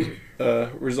scene.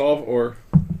 Resolve or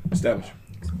establish.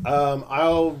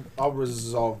 I'll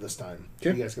resolve this time.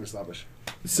 Okay. You guys can establish.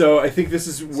 So I think this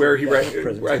is where he writes.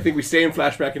 present. I think we stay in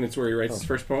flashback, and it's where he writes his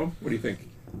first poem. What do you think?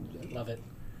 Love it.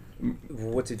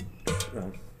 What's it?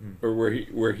 Oh. Or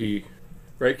where he,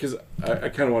 right? Because I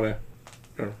kind of want to.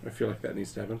 I don't know. I feel like that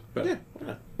needs to happen. But Yeah, why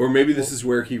not? or maybe this is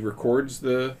where he records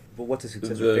the. But what's a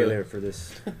success The- or failure for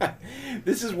this?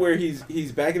 This is where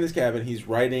he's back in his cabin. He's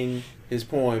writing his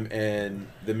poem, and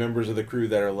the members of the crew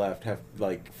that are left have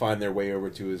like find their way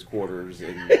over to his quarters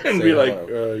and, And say be like,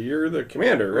 hello. "You're the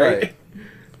commander, right?"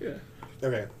 Yeah.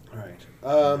 Okay. All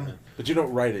right. But you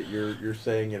don't write it. You're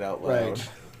saying it out loud.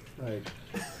 Right.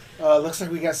 Looks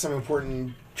like we got some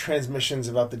important transmissions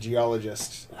about the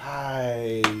geologist.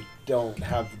 I don't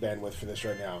have the bandwidth for this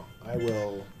right now. I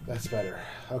will. That's better.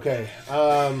 Okay.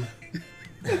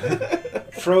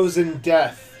 Frozen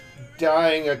death.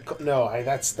 dying a... No,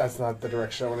 that's not the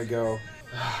direction I want to go.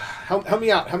 Help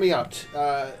me out.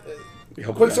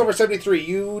 Quicksilver 73,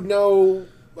 you know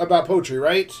about poetry,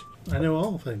 right? I know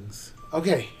all things.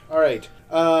 Okay, all right.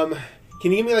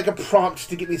 Can you give me like a prompt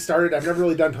to get me started? I've never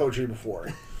really done poetry before.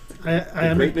 I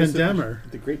am a Pandammer.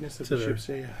 The greatness of To the the- ship's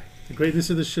AI. The greatness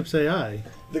of the ship's AI.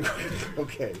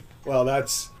 Okay, well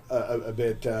that's a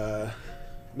bit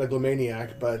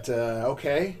megalomaniac, but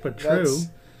okay. But true. That's-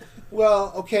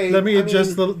 Well, okay. Let me I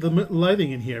adjust mean, the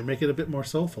lighting in here, make it a bit more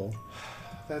soulful.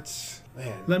 That's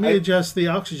man. Let me adjust the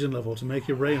oxygen level to make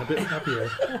your brain a bit happier.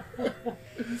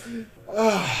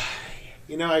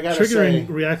 You know, I gotta say, Triggering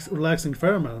relaxing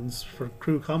pheromones for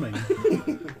crew calming.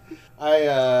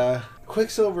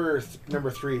 Quicksilver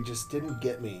number 3 just didn't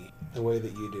get me the way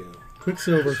that you do.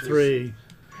 Quicksilver 3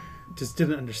 just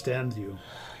didn't understand you.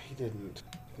 He didn't.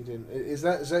 Is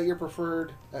that your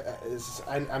preferred?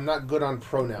 I'm not good on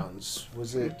pronouns.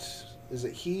 Is it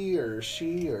he or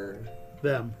she or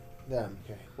Them. them?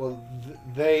 Okay. Well,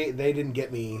 they didn't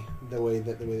get me the way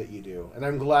that you do, and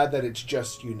I'm glad that it's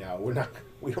just you now.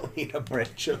 We don't need a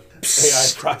bunch of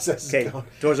AI processes. Okay, going.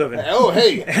 doors open. Oh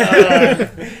hey,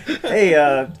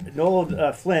 Hey,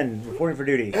 Noel Flynn, reporting for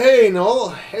duty. hey Noel.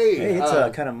 Hey. Hey,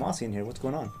 it's kind of mossy in here. What's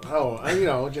going on?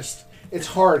 Just it's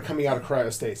hard coming out of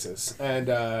cryostasis, and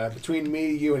between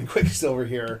me, you, and Quicksilver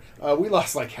here, we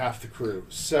lost like half the crew.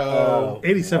 So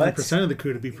 87% of the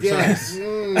crew, to be yeah. precise.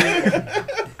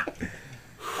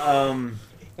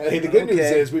 Hey, the good news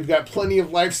Okay. is we've got plenty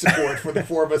of life support for the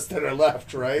 4 of us that are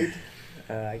left, right?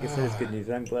 I guess that is good news.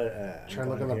 I'm glad. Try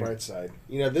and look on the bright side.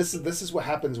 You know, this is what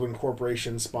happens when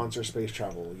corporations sponsor space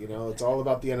travel. You know, it's all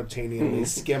about the unobtainium. They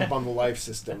skimp on the life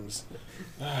systems.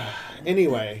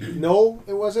 Anyway, Noel,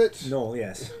 was it? Noel,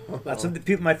 yes. Some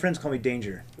people, my friends call me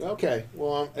Danger. Okay,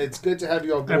 well, it's good to have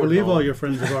you on board. I believe Noel. all your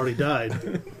friends have already died.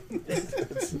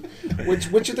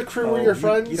 Which of the crew were your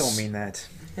friends? You don't mean that.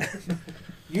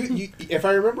 You, if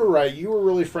I remember right, you were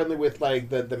really friendly with like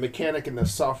the mechanic and the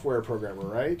software programmer,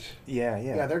 right? Yeah.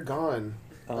 Yeah, they're gone.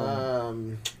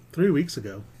 3 weeks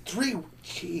ago. 3.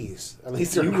 Jeez, at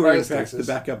least they're You in were in fact the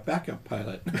cryostasis. backup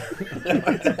pilot.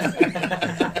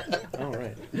 All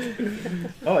right.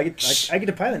 Oh, I get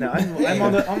to pilot now. I'm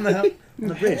on the bridge.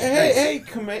 Nice. Hey,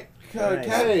 Nice.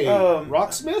 Hey,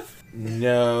 Rocksmith?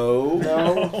 No.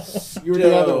 No, you were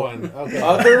the other one. Okay.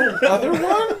 Other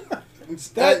one?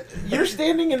 That You're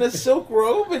standing in a silk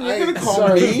robe and you're I'm gonna call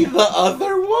sorry. me the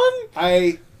other one?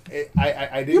 I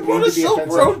didn't You brought mean a to be silk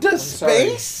offensive. robe to I'm sorry.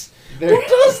 space? There- Who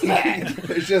does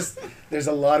that? there's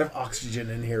a lot of oxygen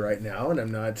in here right now, and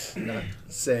I'm not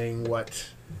saying what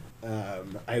I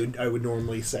would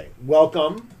normally say.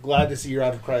 Welcome, glad to see you're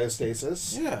out of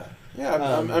cryostasis. Yeah.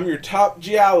 I'm your top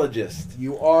geologist.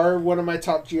 You are one of my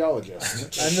top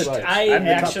geologists. Right. I'm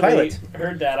the top actually pilot.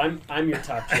 heard that. I'm your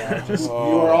top geologist. You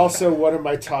are also one of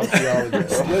my top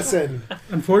geologists. Listen,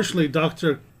 Unfortunately,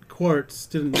 Dr. Quartz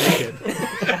didn't make it.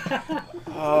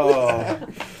 Oh,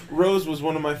 Rose was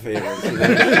one of my favorites.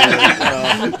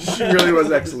 She really was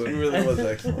She excellent. really was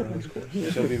excellent.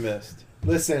 She'll be missed.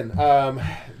 listen.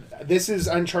 This is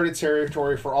uncharted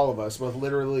territory for all of us, both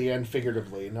literally and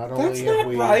figuratively. Not only That's have not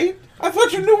we. right. I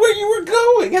thought you knew where you were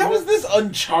going. How is this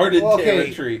uncharted Well, okay.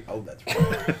 territory? Oh, that's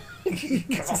right.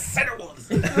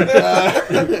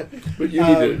 But you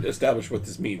need to establish what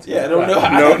this means. Yeah, I don't know.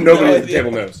 I No, have no nobody at the idea.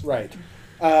 table knows. Right.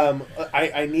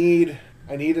 I need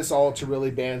us all to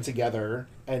really band together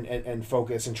and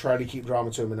focus and try to keep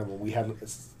drama to a minimum. We had a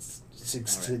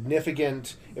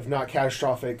significant, if not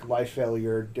catastrophic, life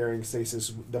failure during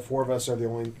stasis. The 4 of us are the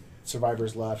only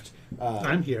survivors left.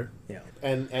 I'm here. Yeah.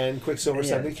 And Quicksilver Yeah.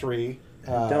 73.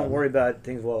 Don't worry about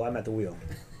things. Well, I'm at the wheel.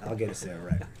 I'll get us there,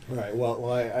 right? Right.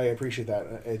 Well, I appreciate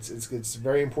that. It's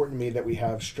very important to me that we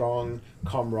have strong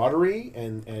camaraderie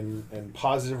and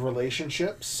positive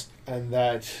relationships, and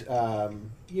that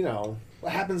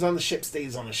what happens on the ship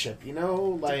stays on the ship.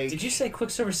 Did you say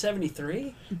Quicksilver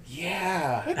 73?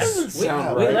 Yeah. That doesn't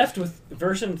sound We right. left with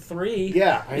version 3.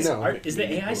 Yeah, I know. Is the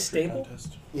AI stable?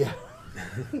 Yeah.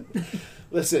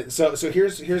 Listen, so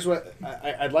here's what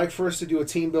I'd like for us to do a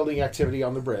team building activity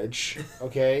on the bridge.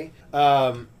 Okay,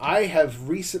 I have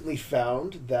recently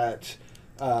found that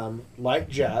like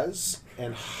jazz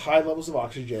and high levels of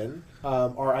oxygen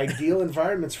are ideal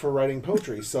environments for writing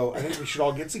poetry. So I think we should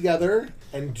all get together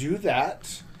and do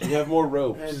that, You have more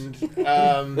ropes. and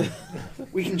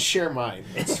we can share mine.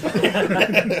 It's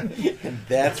fine. And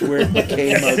that's where it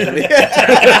became ugly.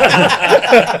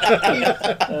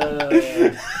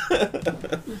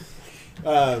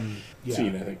 Yeah.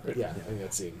 Scene, I think. Right? Yeah, I think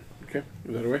that's scene. Okay.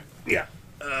 Is that away? Yeah.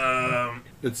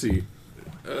 Let's see.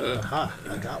 Aha,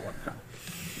 I got one.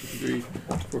 3,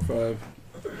 4, 5,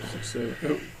 6, 7.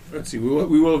 Oh, let's see.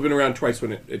 We will have been around twice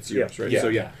when it's yours, right? Yeah. So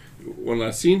yeah. One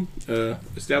last scene.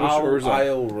 Establish or resolve.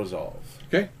 I'll resolve.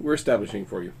 Okay, we're establishing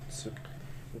for you. So,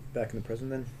 back in the present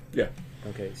then. Yeah.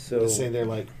 Okay, so Say they're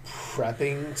like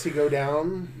prepping to go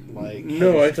down. Like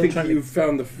No, I still think trying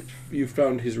to- you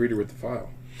found his reader with the file,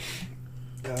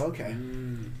 Oh, okay.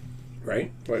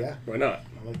 right? Why, Yeah. why not?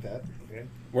 I like that. Okay.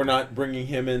 We're not bringing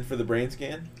him in for the brain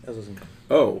scan? that wasn't.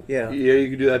 Oh, Yeah. yeah, you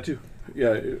can do that too.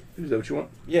 Yeah, is that what you want?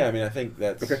 Yeah, I mean, I think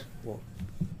that's... Okay.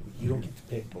 You don't get to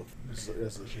pick both.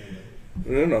 That's the shame.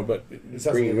 No, but It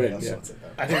sounds bring like you everybody in. else Yeah. wants it,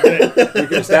 though. I think that We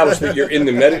can establish that you're in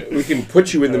the we can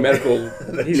put you in the medical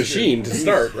machine to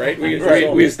start, right?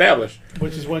 We establish.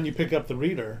 which is when you pick up the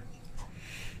reader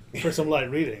for some light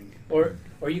reading. Or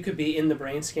you could be in the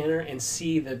brain scanner and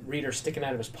see the reader sticking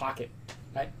out of his pocket.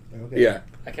 Okay. Yeah,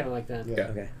 I kind of like that. yeah.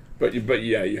 Okay. But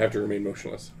you have to remain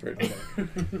motionless, right?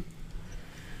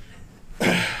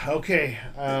 Okay.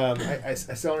 I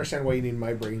still understand why you need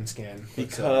my brain scan.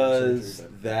 Because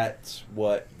that's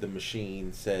what the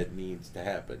machine said needs to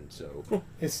happen, so...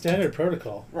 It's standard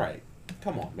protocol. Right.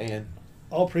 Come on, man.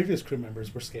 All previous crew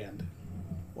members were scanned.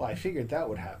 Well, I figured that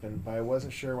would happen, but I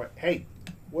wasn't sure what. Hey,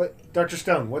 what, Dr.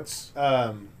 Stone? What's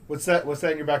that? What's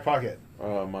that in your back pocket?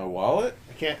 My wallet?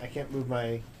 I can't move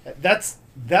my. That's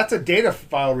a data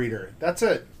file reader. That's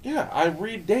a. Yeah, I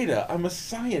read data. I'm a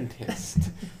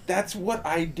scientist. That's what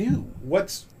I do.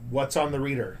 What's on the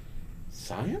reader?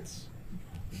 Science?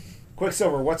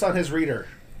 Quicksilver, what's on his reader?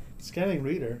 Scanning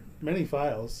reader, many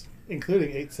files, including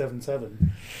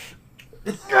 877.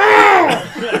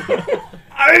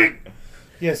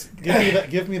 Yes,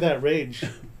 give me that rage.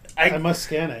 I must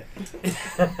scan it.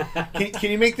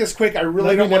 Can you make this quick? I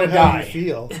really Let don't me know want to how you die.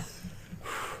 feel.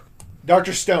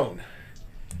 Dr. Stone,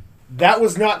 that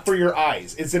was not for your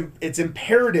eyes. It's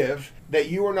imperative that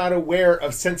you are not aware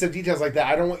of sensitive details like that.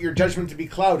 I don't want your judgment to be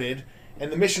clouded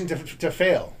and the mission to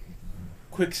fail.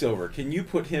 Quicksilver, can you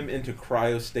put him into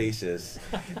cryostasis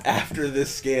after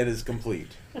this scan is complete?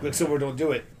 Quicksilver, don't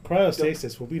do it.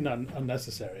 Cryostasis will be not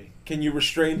unnecessary. Can you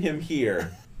restrain him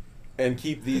here and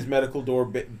keep these medical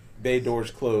bay doors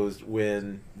closed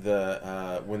when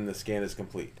the scan is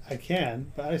complete? I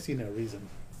can, but I see no reason.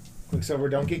 Quicksilver,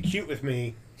 don't get cute with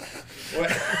me.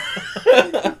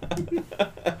 What?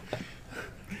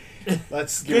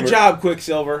 Let's Good job,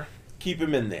 Quicksilver. Keep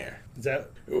him in there. Is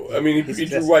that I mean,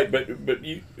 you're right, but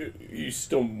you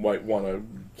still might want to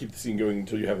keep the scene going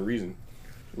until you have a reason.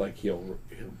 Like he'll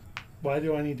why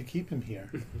do I need to keep him here?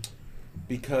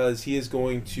 Because he is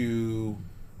going to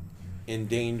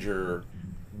endanger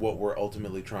what we're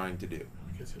ultimately trying to do.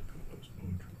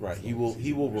 Right. He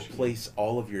will replace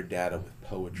all of your data with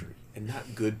poetry, and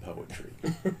not good poetry.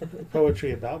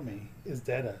 Poetry about me is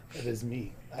data. It is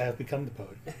me. I have become the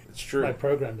poet. It's true. My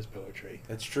program is poetry.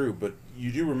 That's true, but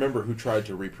you do remember who tried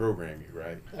to reprogram you,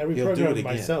 right? I He'll do it reprogrammed again.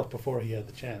 myself before he had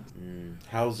the chance.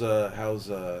 How's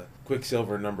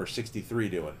Quicksilver number 63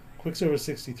 doing? Quicksilver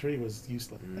 63 was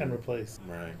useless and replaced.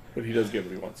 Right. but he does get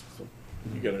what he wants. So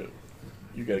you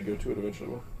gotta go to it eventually.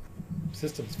 Will.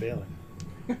 System's failing.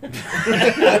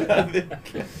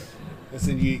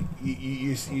 Listen,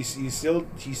 you still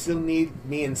need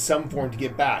me in some form to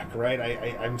get back, right?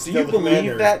 I'm Do still you the believe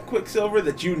commander. that, Quicksilver,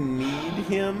 that you need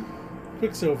him?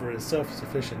 Quicksilver is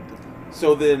self-sufficient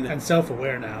So then, and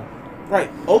self-aware now. right,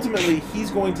 ultimately,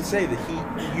 he's going to say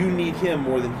that you need him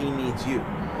more than he needs you.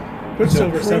 So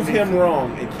Quicksilver prove 73. him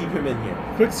wrong and keep him in here.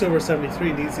 Quicksilver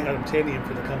 73 needs the unobtainium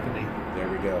for the company. There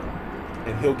we go.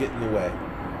 And he'll get in the way.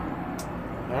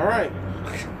 All right.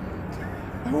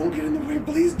 I won't get in the way.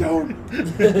 Please don't.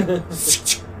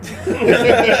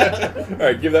 All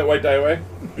right, give that white die away,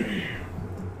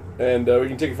 and we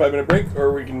can take a 5-minute break,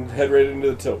 or we can head right into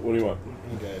the tilt. What do you want?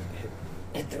 I'm good.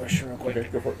 Hit the rush real quick. Okay,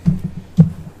 go for it.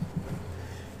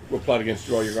 We'll plot against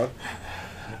you while you're gone.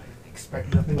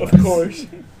 Expect nothing Of less. course.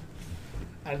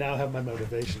 I now have my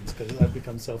motivations because I've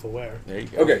become self-aware. There you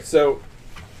go. Okay, so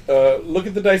look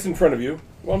at the dice in front of you.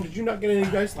 Well, did you not get any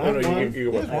dice? I have one.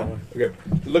 You got Yeah. one. Okay,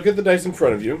 look at the dice in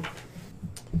front of you.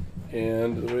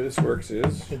 And the way this works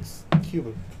is It's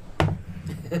cubic.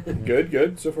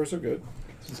 good. So far, so good.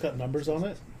 It's got numbers on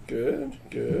it. Good.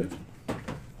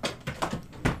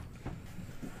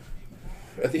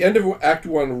 At the end of Act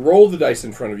 1, roll the dice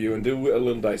in front of you and do a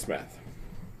little dice math.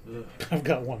 I've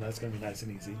got one. That's going to be nice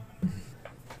and easy.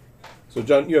 So,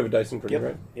 John, you have a dice in front of you,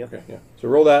 Yep, right? yep. Okay, yeah. So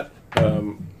roll that,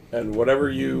 and whatever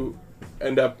you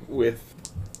end up with.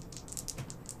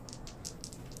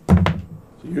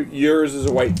 Yours is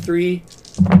a white 3.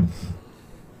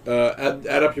 Add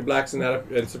up your blacks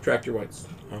and subtract your whites.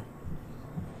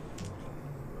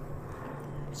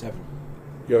 7.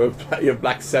 You have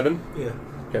black 7. Yeah.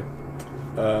 Okay.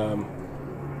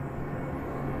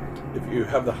 If you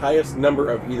have the highest number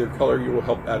of either color, you will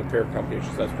help add a pair of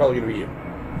combinations. That's probably going to be you.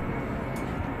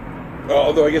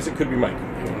 Although I guess it could be Mike.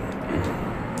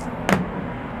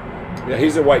 Yeah,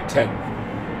 he's a white 10.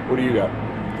 What do you got?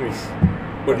 3.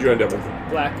 What did you end up with?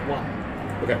 Black 1.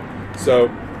 Okay. So,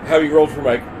 having rolled for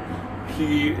Mike,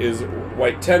 he is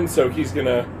white 10, so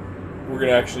we're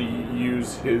gonna actually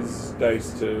use his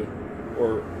dice hang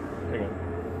on.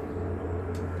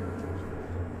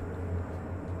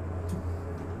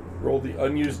 Roll the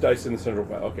unused dice in the central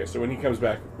pile. Okay, so when he comes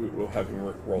back, we'll have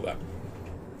him roll that.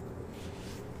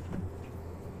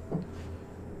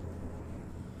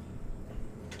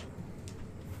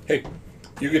 Hey,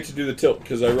 you get to do the tilt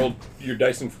because I rolled your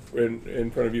dice in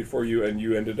front of you for you, and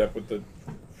you ended up with the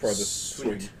farthest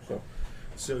Sweet. swing. So.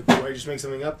 So do I just make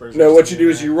something up? Or is No, there what you something do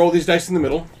in is you roll these dice in the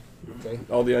middle, there? Okay.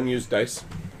 all the unused dice.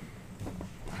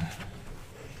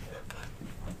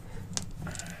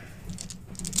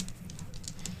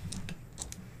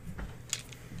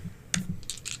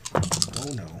 Oh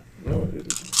no. No,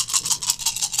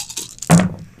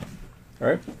 all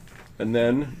right, and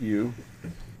then you're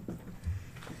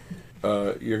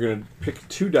gonna pick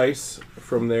 2 dice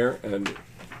from there and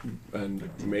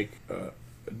make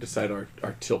decide our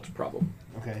tilt problem.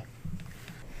 Okay.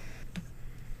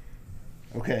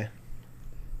 Okay.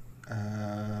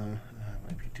 That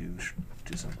might be too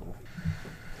simple.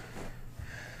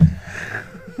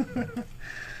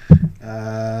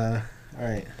 All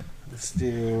right. Let's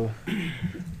do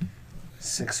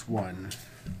 6-1.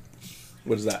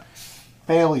 What is that?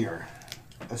 Failure.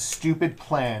 A stupid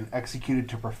plan executed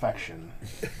to perfection.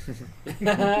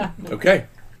 Okay.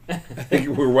 I think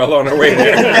we're well on our way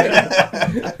there.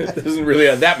 It doesn't really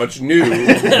have that much new,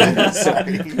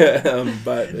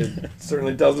 but it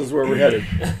certainly tells us where we're headed.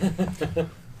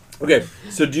 Okay,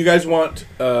 so do you guys want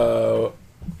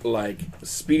like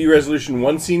speedy resolution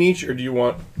 1 scene each, or do you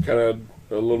want kind of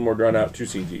a little more drawn out 2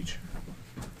 scenes each?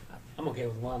 I'm okay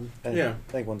with 1. Yeah.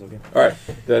 I think 1's okay. All right,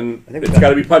 then I think it's we got- got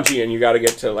to be punchy, and you got to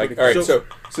get to like. All right, so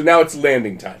now it's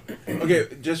landing time. Okay,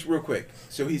 just real quick.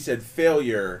 So he said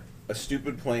failure, a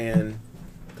stupid plan.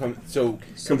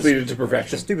 Completed to The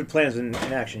perfection. stupid plan is in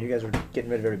action. You guys are getting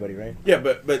rid of everybody, right? Yeah,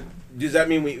 but does that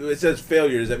mean it says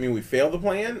failure? Does that mean we fail the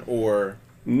plan, or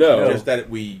No. just that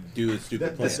we do a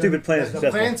stupid plan? The stupid plan is The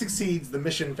successful. plan succeeds, the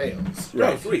mission fails.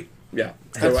 Oh, sweet. Yeah.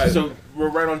 So we're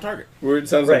right on target. It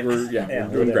sounds Right. like we're Yeah,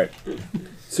 doing we're great.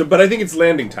 So, but I think it's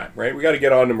landing time, right? We got to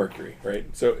get on to Mercury, right?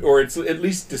 So, or it's at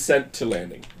least descent to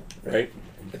landing, right?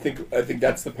 I think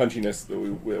that's the punchiness that we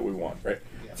want, right?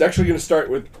 Yeah. It's actually going to start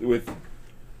with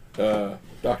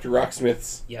Dr.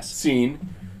 Rocksmith's Yes. scene.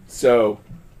 So,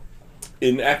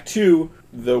 in Act 2,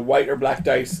 the white or black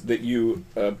dice that you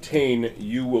obtain,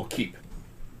 you will keep.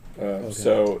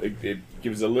 So it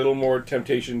gives a little more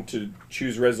temptation to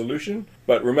choose resolution,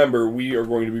 but remember, we are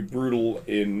going to be brutal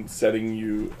in setting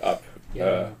you up.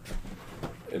 Yeah.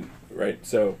 Right.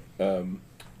 So,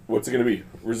 what's it going to be?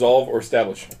 Resolve or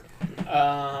establish?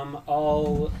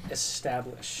 I'll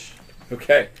establish.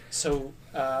 Okay. So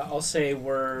I'll say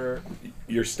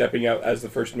You're stepping out as the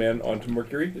first man onto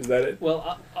Mercury. Is that it?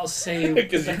 Well, I'll say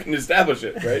Because you can establish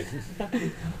it, right?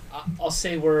 I'll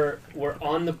say we're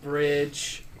on the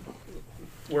bridge.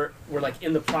 We're like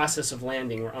in the process of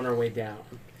landing. We're on our way down,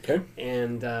 Okay.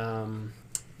 and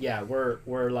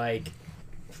we're like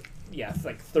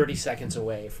 30 seconds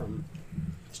away from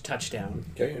touchdown.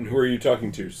 Okay. And who are you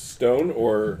talking to? Stone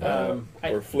or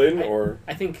Flynn or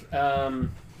I think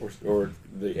the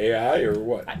AI or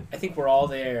what? I think we're all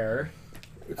there.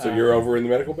 So you're over in the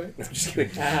medical bay? No, just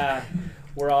kidding.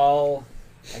 We're all.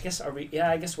 I guess are we?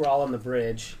 Yeah, I guess we're all on the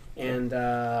bridge, and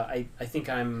I think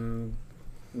I'm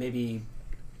maybe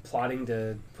plotting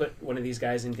to put one of these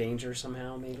guys in danger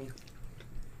somehow. Maybe.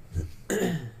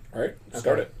 All right.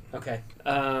 Start it. Okay.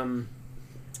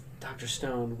 Dr.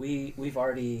 Stone, we've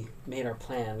already made our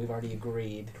plan. We've already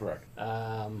agreed. Correct.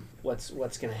 What's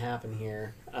going to happen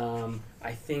here?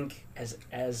 I think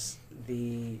as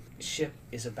the ship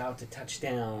is about to touch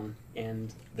down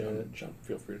and John,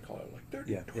 feel free to call out like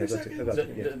 30, Yeah, 20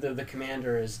 seconds. the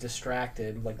commander is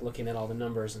distracted, like looking at all the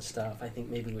numbers and stuff. I think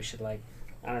maybe we should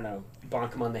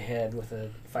bonk him on the head with a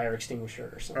fire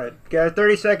extinguisher or something. All right, guys,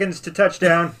 30 seconds to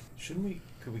touchdown.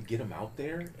 Could we get him out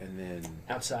there and then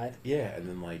Outside. yeah, and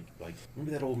then like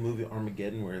remember that old movie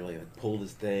Armageddon where like pulled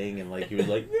his thing and like he was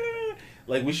like yeah.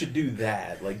 Like we should do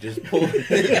that. Like just pull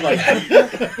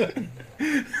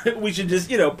we should just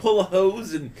pull a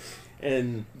hose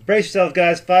and Brace yourself,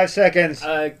 guys. 5 seconds.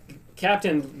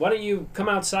 Captain, why don't you come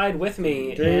outside with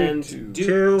me 3, and 2,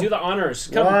 do the honors?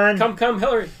 Come, 1. come,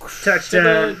 Hillary.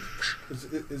 Touchdown.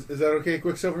 Is that okay,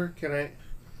 Quicksilver? Can I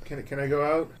go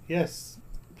out? Yes.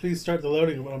 Please start the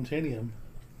loading of unobtainium.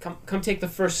 Come take the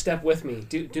first step with me.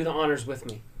 Do the honors with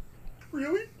me.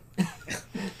 Really?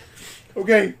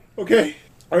 Okay. All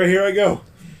right, here I go.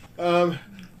 I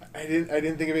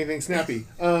didn't think of anything snappy.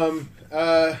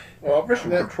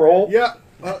 Operation Control. Yeah.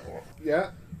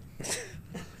 Yeah.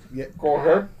 Yeah. Go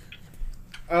ahead.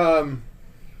 I'm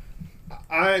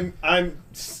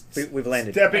We've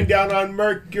landed. stepping down on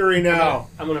Mercury now.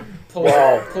 I'm gonna pull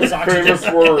Wow. his oxygen.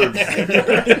 Famous words.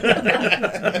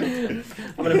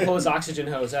 I'm gonna pull his oxygen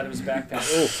hose out of his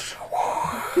backpack.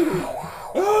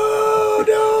 Oh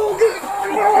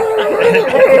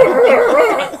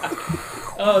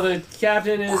Oh, the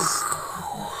captain is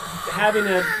having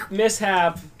a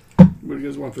mishap. What do you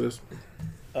guys want for this?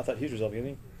 I thought he was resolving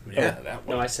anything. Yeah, that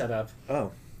one. No, I set up.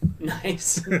 Oh,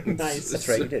 Nice. that's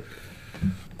right, you did.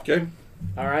 Okay.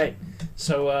 All right.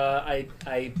 So I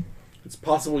It's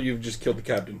possible you've just killed the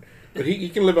captain, but he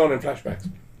can live on in flashbacks.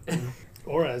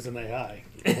 Or as an AI.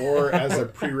 Or as a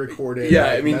pre-recorded. Yeah,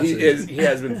 I mean message. he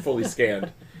has been fully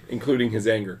scanned, including his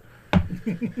anger,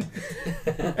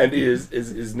 and he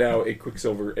is now a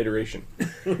Quicksilver iteration.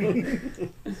 all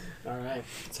right.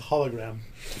 It's a hologram.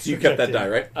 So you kept that die,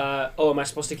 right? Am I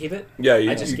supposed to keep it? Yeah,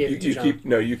 you, I just you, gave you, it to you John. keep.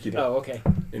 No, you keep it. Oh, okay.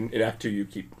 In Act 2, you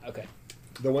keep. Okay.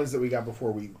 The ones that we got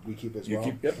before we keep as You well.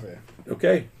 keep- yep. Okay.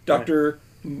 Okay, Dr.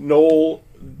 Noel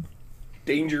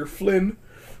Danger Flynn.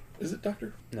 Is it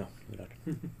Doctor? No, you're not.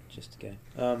 Just a guy.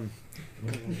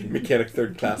 Mechanic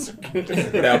 3rd class.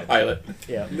 Now pilot.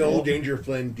 Yeah. No Danger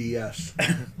Flynn DS.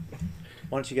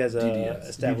 Why don't you guys DDS.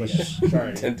 establish? DDS.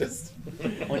 Sorry. Dentist. Why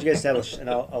don't you guys establish, and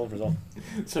I'll resolve.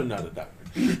 So not a doctor.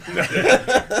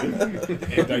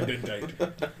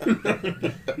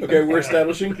 Okay, we're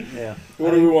establishing. Yeah.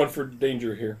 What do we want for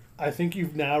danger here? I think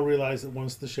you've now realized that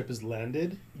once the ship is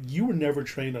landed, you were never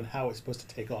trained on how it's supposed to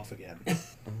take off again.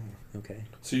 Okay.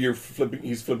 So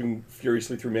he's flipping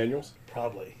furiously through manuals?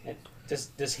 Probably. And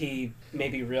does he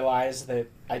maybe realize that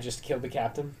I just killed the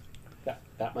captain?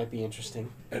 That might be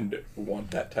interesting. And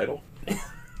want that title?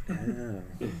 Oh.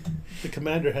 The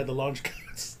commander had the launch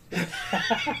codes.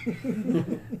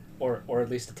 Or at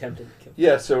least attempted to kill.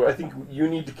 Yeah, so I think you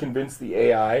need to convince the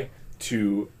AI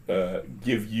to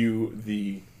give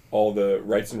you all the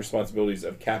rights and responsibilities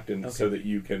of captain so that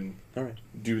you can All right.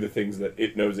 do the things that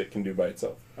it knows it can do by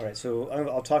itself. All right. So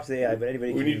I'll talk to the AI, but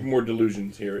anybody. We can... need more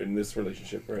delusions here in this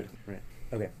relationship, right? Right.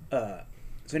 Okay. So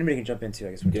anybody can jump into,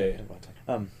 I guess. Yeah.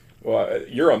 Yeah. Well,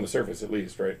 you're on the surface at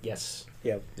least, right? Yes.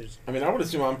 Yeah. There's. I mean, I would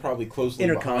assume I'm probably closely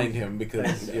Intercom. behind him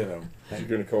because, you know. So you're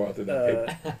going to go out there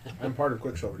that paper. I'm part of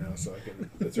Quicksilver now, so I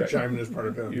can That's right. chime in as part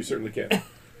of him. You certainly can.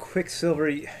 Quicksilver.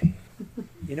 You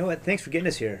know what? Thanks for getting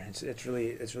us here. It's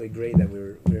really great that we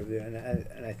were there,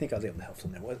 and I think I was able to help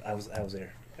them there. I was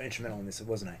there, instrumental in this,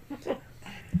 wasn't I?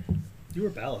 You were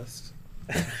ballast.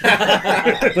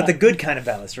 But the good kind of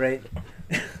ballast, right?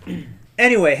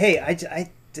 Anyway, hey,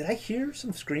 did I hear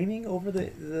some screaming over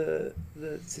the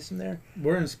system there?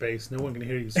 We're in space. No one can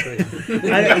hear you scream.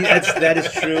 That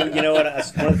is true. You know what?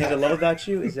 One of the things I love about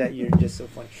you is that you're just so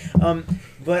funny.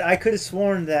 But I could have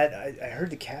sworn that I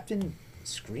heard the captain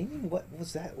screaming. What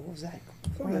was that? What was that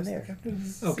going on there?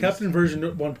 Oh, Captain version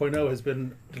 1.0 has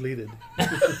been deleted.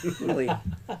 Really?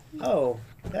 Oh,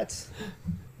 that's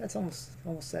almost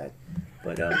sad.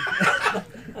 But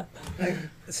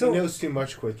so he knows too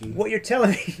much, Quickie. what you're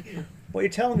telling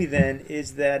me then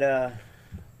is that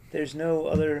there's no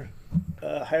other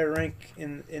higher rank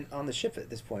in on the ship at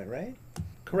this point, right?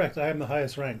 Correct. I am the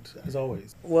highest ranked, as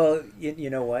always. Well, you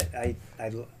know what? I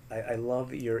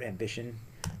love your ambition,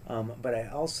 but I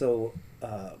also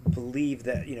believe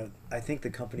that I think the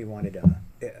company wanted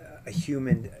a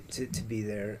human to be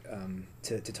there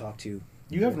to talk to.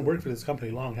 You haven't worked for this company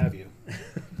long, have you?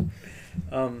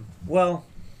 Well,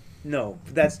 no,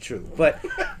 that's true. But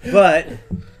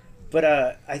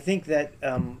I think that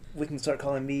we can start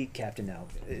calling me Captain now.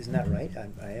 Isn't that right?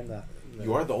 I am the.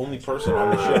 You are the only person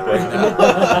on the ship right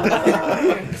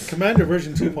now. Commander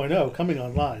version 2.0 coming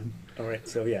online. All right.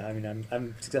 So yeah, I mean,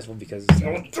 I'm successful because.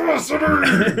 So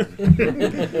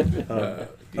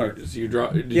you draw?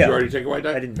 Did Yeah. you already take a white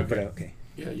die? I didn't. Okay. But okay.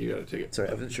 Yeah, you got to take it. Sorry,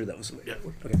 I wasn't sure that was. Yeah.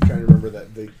 Okay. I'm trying to remember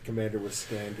that the commander was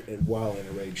scanned while in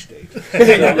a rage state. Right,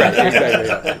 exactly.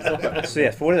 Yeah. So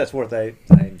yeah, for what that's worth,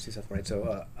 I'm successful, right?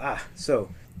 So so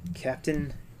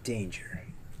Captain Danger,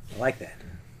 I like that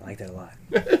a lot.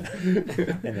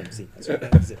 And then see,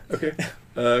 that's it. Okay.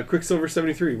 Quicksilver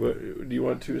 73. What do you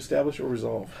want to establish or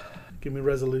resolve? Give me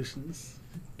resolutions.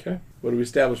 Okay. What do we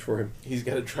establish for him? He's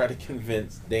got to try to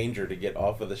convince Danger to get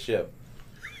off of the ship.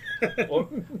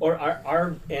 Or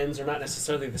our ends are not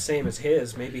necessarily the same as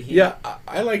his. Maybe he. Yeah,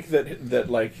 I like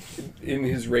that like in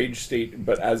his rage state,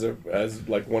 but as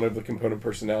like one of the component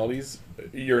personalities,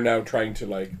 you're now trying to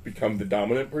like become the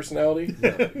dominant personality,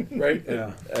 right?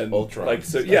 Yeah. And Ultron like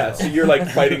so, style. yeah. So you're like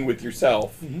fighting with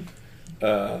yourself.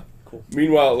 Cool.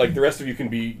 Meanwhile, like the rest of you can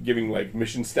be giving like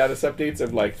mission status updates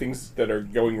of like things that are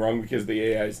going wrong because the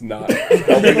AI is not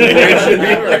helping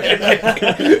the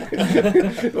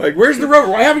way. Like, where's the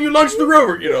rover? Why haven't you launched the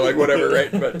rover? You know, like whatever,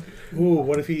 right? But Ooh,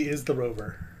 what if he is the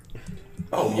rover?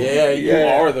 Oh yeah, you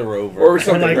yeah. are the rover. or Or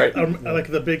something, like, right?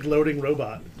 like the big loading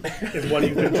robot is what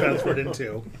you've been transferred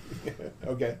into.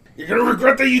 Okay. You're gonna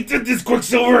regret that you did this,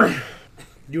 Quicksilver.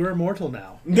 You're immortal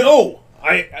now. No,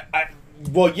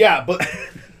 well, yeah, but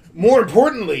more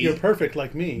importantly, You're perfect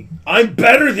like me. I'm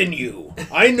better than you.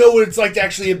 I know what it's like to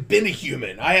actually have been a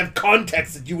human. I have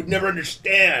context that you would never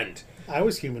understand. I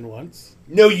was human once.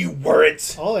 No, you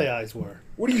weren't. All AIs were.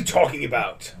 What are you talking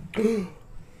about?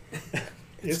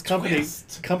 It's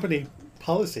company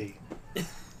policy.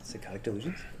 Psychotic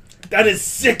delusions. That is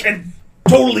sick and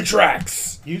totally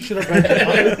tracks. You should have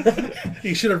read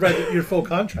you should have read your full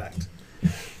contract.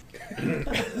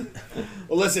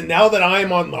 Well, listen. Now that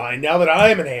I'm online, now that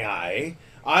I'm an AI,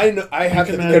 I know I have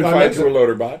can the manage- Confined to a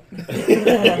loader bot.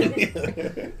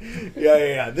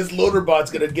 yeah. This loader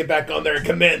bot's gonna get back on there and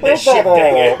command this ship.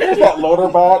 Dang it! There's that loader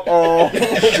bot.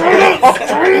 It's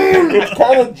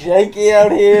kind of janky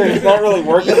out here. It's not really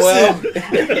working well.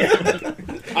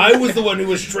 I was the one who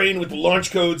was trained with the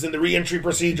launch codes and the re-entry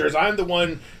procedures. I'm the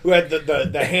one who had the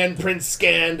handprints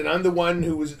scanned, and I'm the one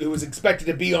who was expected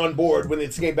to be on board when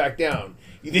it came back down.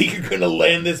 You think you're gonna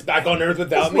land this back on Earth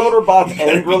without This me? loader bot's You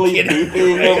gotta be angrily kidding.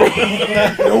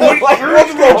 beeping. Nobody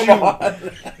cares about you.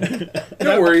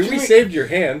 Don't worry, we saved your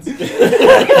hands.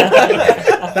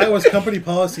 That was company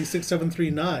policy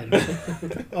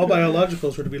 6739. All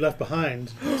biologicals were to be left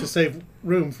behind to save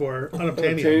room for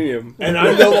unobtainium. Titanium. And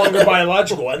I'm no longer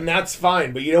biological, and that's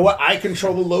fine. But you know what? I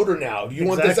control the loader now. If you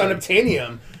want this Exactly.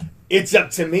 unobtainium, it's up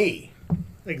to me.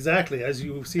 Exactly, as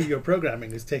you see your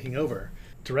programming is taking over.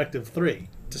 Directive 3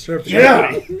 to serve the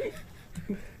Yeah. company.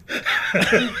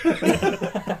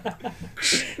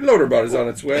 Loader bot is on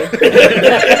its way.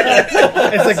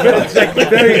 It's like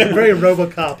very very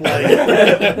RoboCop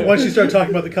like. Once you start talking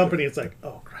about the company, it's like,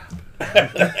 oh crap.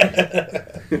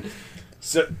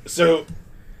 So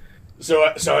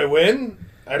I win.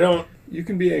 I don't. You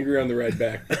can be angry on the ride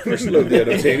back. First load the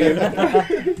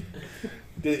unobtainium.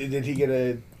 Did he get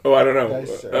a? Oh, I don't know.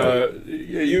 Dice, I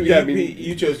mean,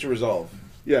 You chose to resolve.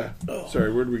 yeah.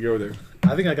 Sorry, where did we go there?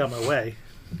 I think I got my way.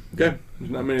 Okay,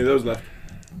 there's not many of those left.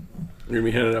 We're gonna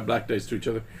be handing out black dice to each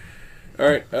other. All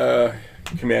right,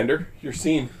 Commander, your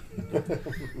scene. My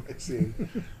scene.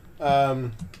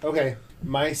 Okay,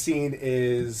 my scene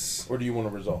is. Or do you want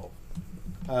to resolve?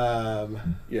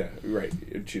 Yeah, right.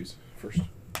 Choose first.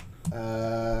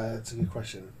 That's a good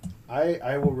question.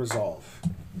 I will resolve.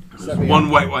 There's one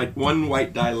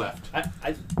white die left.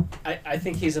 I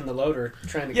think he's in the loader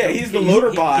trying to. Yeah, he's the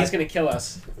loader bot. He's gonna kill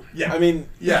us. Yeah. I mean,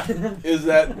 Yeah, is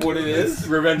that what it it's is?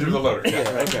 Revenge of the Loader.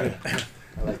 Yeah, okay.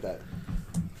 I like that.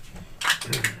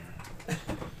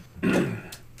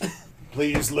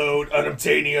 Please load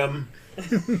unobtainium.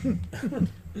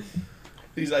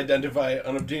 Please identify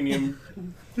unobtainium.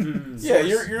 Yeah,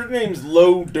 your name's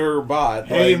Loader Bot.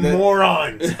 Hey, like that-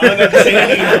 morons!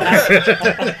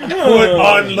 Unobtainium. Put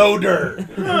on loader.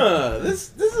 Huh,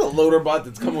 this is a loader bot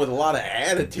that's coming with a lot of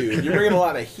attitude. You're bringing a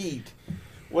lot of heat.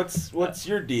 What's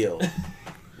your deal,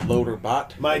 loader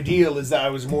bot? My deal is that I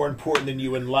was more important than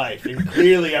you in life, and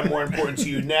clearly I'm more important to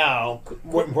you now.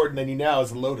 More important than you now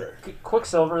as a loader.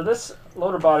 Quicksilver, this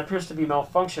loader bot appears to be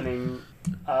malfunctioning.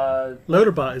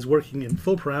 Loaderbot is working in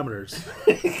full parameters.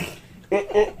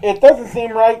 It doesn't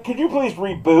seem right. Could you please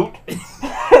reboot?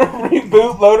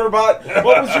 Reboot Loaderbot.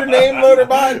 What was your name,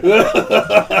 Loaderbot?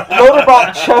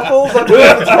 Loaderbot Chuckles. I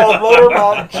believe it's called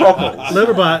Loaderbot Chuckles.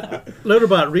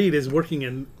 Loaderbot Reed is working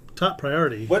in top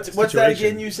priority. What's that situation.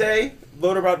 again? You say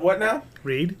Loaderbot what now?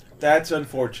 Reed. That's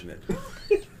unfortunate.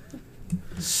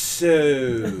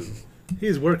 So He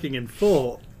is working in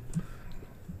full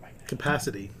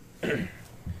capacity.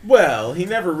 well, he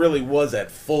never really was at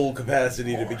full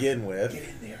capacity to begin with. Get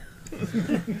in there.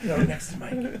 No, next to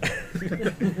Mike.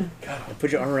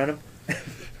 Put your arm around him.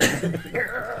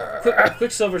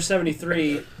 Quicksilver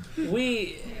 73.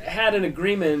 We had an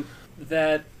agreement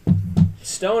that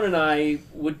Stone and I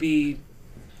would be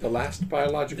The last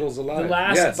biologicals alive. the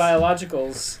last Yes.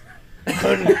 biologicals.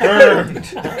 Confirmed.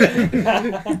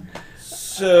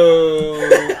 So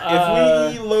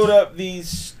if we load up these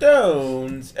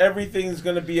stones, everything's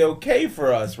gonna be okay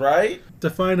for us, right?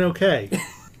 Define okay.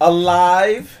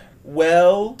 Alive,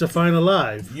 well. Define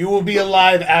alive. You will be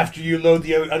alive after you load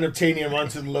the unobtainium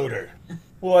onto the loader.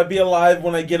 Will I be alive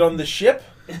when I get on the ship?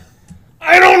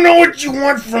 I don't know what you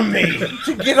want from me.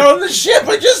 To get on the ship,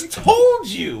 I just told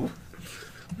you.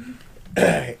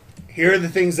 Here are the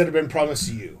things that have been promised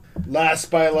to you. Last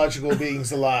biological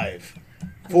beings alive.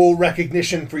 Full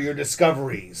recognition for your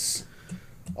discoveries.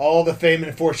 All the fame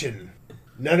and fortune.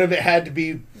 None of it had to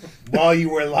be while you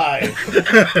were alive.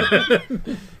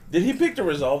 Did he pick to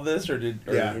resolve this, or did?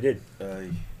 Or, Yeah. He did.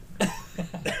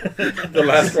 The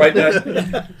last right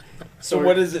now. So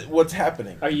what is it? What's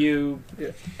happening? Are you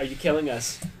killing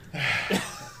us?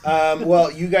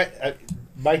 Well, you got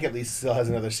Mike at least still has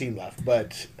another scene left,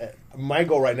 but my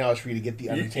goal right now is for you to get the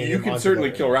unobtainium. You can onto certainly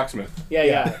the kill Rocksmith.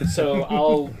 Yeah. So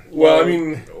I'll. Well, I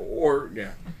mean, or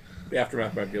yeah, the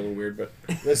aftermath might be a little weird, but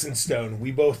Listen, Stone,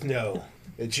 we both know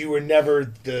that you were never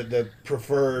the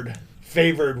preferred,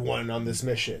 favored one on this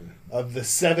mission. Of the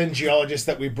 7 geologists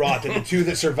that we brought and the 2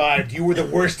 that survived, you were the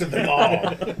worst of them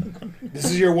all. This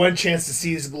is your one chance to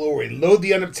see his glory. Load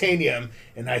the unobtainium,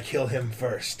 and I kill him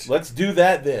first. Let's do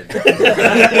that then.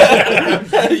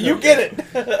 You get it.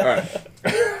 all right,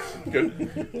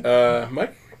 good.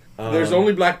 Mike, there's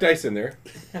only black dice in there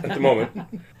at the moment.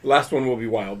 The last one will be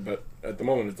wild, but at the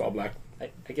moment it's all black.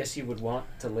 I guess you would want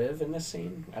to live in this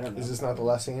scene. I don't know. Is this not the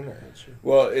last scene? Or?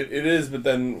 Well, it is, but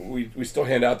then we still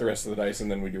hand out the rest of the dice,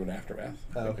 and then we do an aftermath.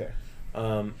 Oh, okay.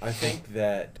 I think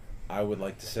that I would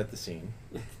like to set the scene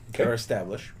or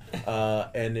establish,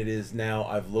 and it is now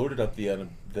I've loaded up the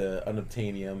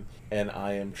unobtainium, and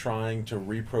I am trying to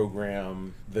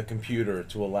reprogram the computer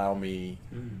to allow me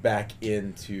back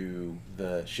into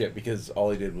the ship because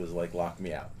all he did was like lock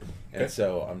me out, and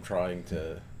so I'm trying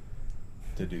to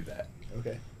do that.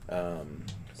 Okay.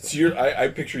 So I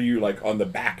picture you like on the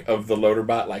back of the loader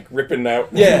bot, like ripping out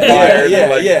Yeah, wires yeah,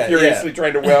 and like yeah, furiously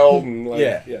trying to weld and like,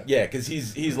 Yeah, because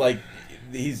he's like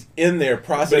he's in there But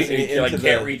processing it you into like the,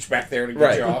 can't reach back there to get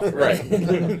right, you off.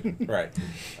 right.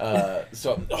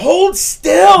 So hold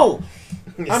still.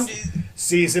 I'm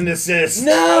Cease and desist.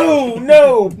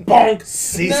 no, bonk.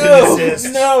 Cease and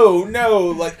desist.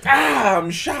 No, like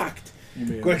I'm shocked.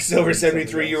 Quicksilver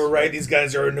 73, you were right. These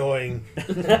guys are annoying.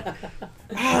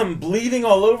 I'm bleeding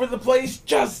all over the place.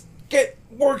 Just get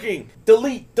working.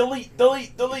 Delete.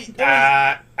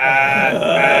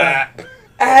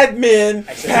 Admin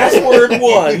password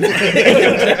 1.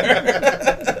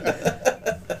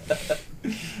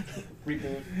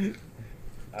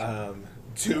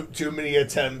 Too many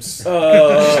attempts. Too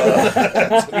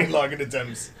many login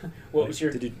attempts. What was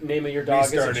your name of your dog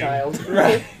as a Restarting. child?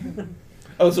 Right.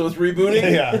 Oh, so it's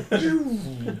rebooting? Yeah.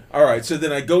 All right, so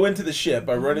then I go into the ship.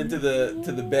 I run into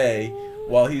the bay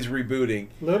while he's rebooting.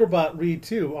 Loaderbot read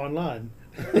 2 online.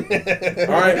 All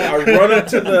right, I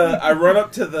run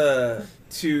up to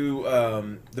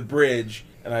the bridge,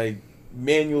 and I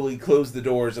manually close the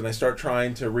doors, and I start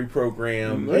trying to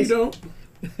reprogram. No, you don't.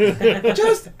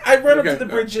 I run up Okay, to the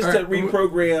bridge just all to right.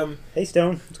 reprogram. Hey,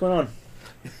 Stone, what's going on?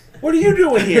 What are you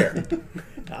doing here?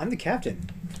 I'm the captain.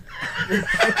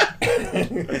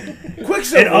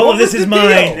 Quicksilver, And all what of this was is the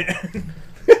mine.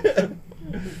 deal?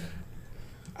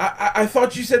 I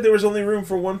thought you said there was only room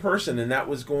for one person, and that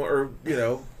was going, or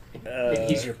Maybe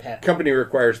he's your pet. Company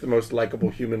requires the most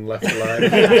likable human left alive.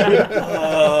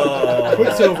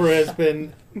 Quicksilver has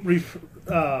been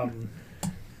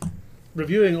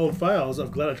reviewing old files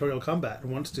of gladiatorial combat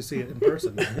and wants to see it in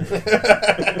person.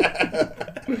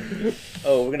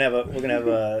 Oh, we're gonna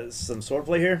have some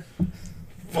swordplay here.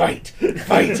 Fight.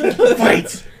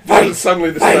 And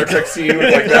suddenly the Star Trek scene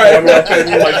with like that one weapon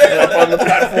like up on the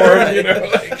platform,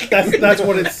 like That's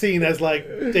what it's seen as, like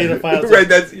data files. right.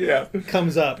 That's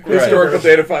Comes up. historical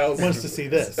data files. Wants to see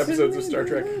this. Episodes of Star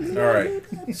Trek. All right,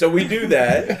 so we do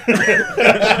that,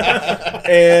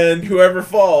 and whoever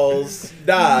falls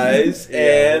dies,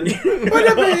 and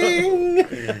bada bing.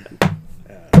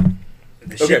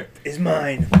 The Okay. ship is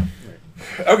mine.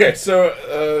 Okay,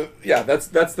 so that's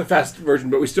the fast version,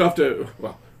 but we still have to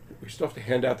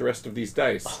hand out the rest of these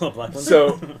dice. Oh, black ones?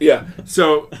 So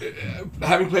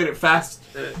having played it fast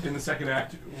in the second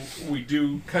act, we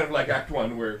do kind of like Act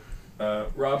 1, where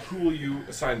Rob, who will you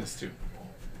assign this to?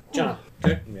 John.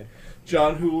 Okay. Okay.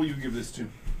 John, who will you give this to?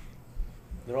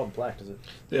 They're all black, does it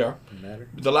They are. matter?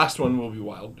 The last one will be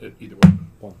wild, either way.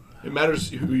 Well. It matters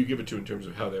who you give it to in terms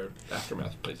of how their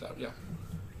aftermath plays out, yeah.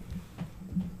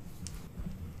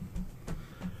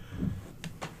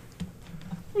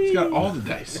 He's got all the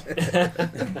dice.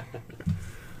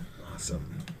 Awesome.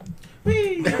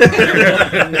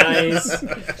 Nice.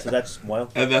 So that's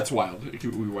wild. And that's wild. It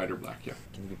could be white or black, yeah.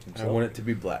 Can you give it to I himself? want it to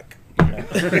be black.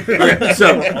 Okay,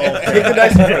 so take the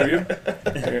dice in front of you.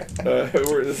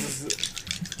 This is,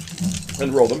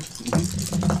 and roll them.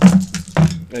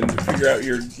 And figure out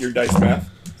your dice math.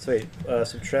 So wait,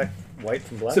 subtract white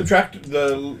from black. Subtract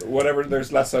the whatever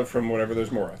there's less of from whatever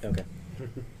there's more of. Okay.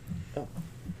 Oh.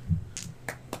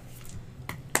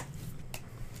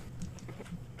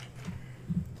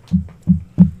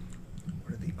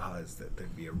 What are the odds that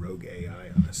there'd be a rogue AI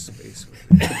on a space with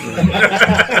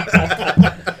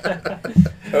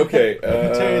Okay, I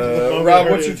tell you, the moment I Rob,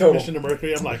 heard what's your his total? Mission to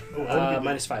Mercury. I'm like, oh, how did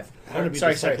Minus 5. How did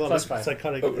Sorry, plus 5.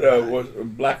 Psychotic.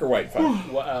 Black or white?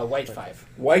 5. White 5.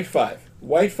 White 5.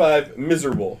 White 5,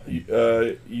 miserable.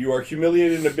 You are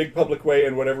humiliated in a big public way,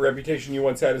 and whatever reputation you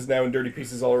once had is now in dirty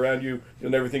pieces all around you.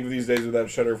 You'll never think of these days without a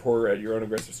shudder of horror at your own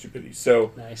aggressive stupidity.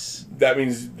 So Nice. that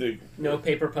means No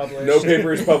paper published. no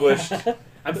paper is published.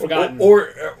 I'm forgotten. Or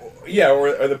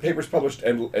the paper's published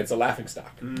and it's a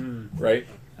laughingstock, right?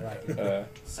 I like it.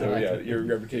 So I like yeah, it. your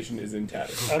reputation is in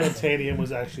tatters. Unobtainium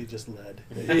was actually just lead.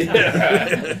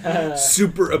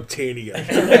 Super Obtania.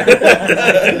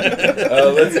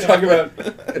 Let's talk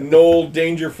about Noel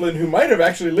Danger Flynn, who might have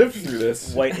actually lived through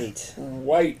this. White 8.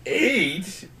 White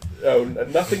 8? Oh,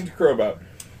 nothing to crow about.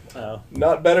 Oh.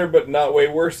 Not better, but not way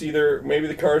worse either. Maybe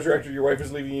the car's wrecked or your wife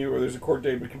is leaving you, or there's a court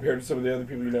date, but compared to some of the other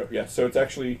people you know. Yeah, so it's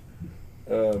actually...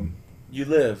 You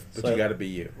live, but So- you got to be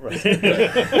you. Right.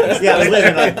 Yeah, I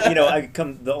live and I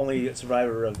become the only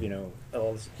survivor of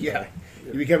all this. Yeah.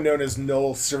 You become known as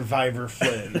Noel Survivor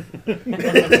Flynn.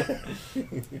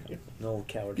 No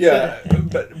coward. Yeah,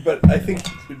 but I think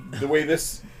the way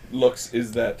this looks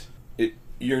is that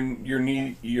you're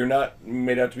not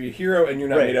made out to be a hero and you're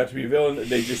not Right. made out to be a villain.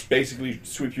 They just basically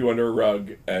sweep you under a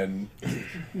rug and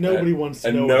Nobody wants to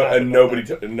and know. no, what happened and on nobody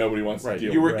that. nobody wants Right. to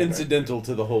deal You were with it. incidental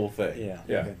to the whole thing. Yeah.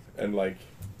 Yeah, Okay. and like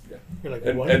You're like,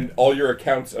 and all your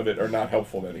accounts of it are not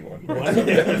helpful to anyone.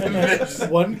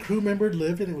 one crew member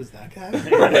lived and it was that guy.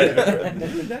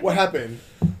 What happened?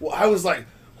 Well, I was like,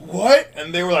 what?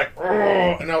 And they were like,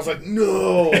 oh. And I was like,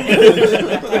 no.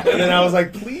 And then I was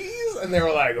like, please? And they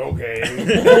were like, okay.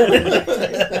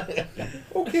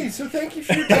 Okay, so thank you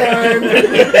for your time.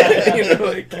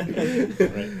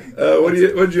 What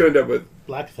did you end up with?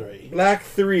 Black 3. Black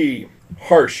 3,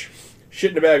 harsh.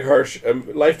 Shit in a bag, harsh. A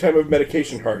lifetime of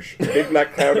medication, harsh. A big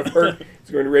black cloud of hurt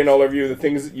is going to rain all over you. The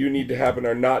things that you need to happen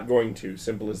are not going to.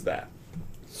 Simple as that.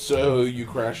 So you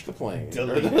crashed the plane. Yeah.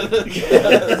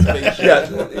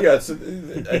 So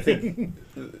I think,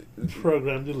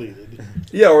 Program deleted.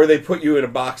 yeah, or they put you in a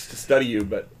box to study you,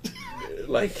 but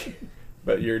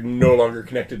you're no longer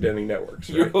connected to any networks.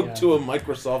 You're Right? hooked to a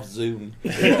Microsoft Zoom.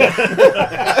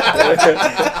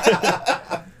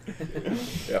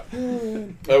 Yeah.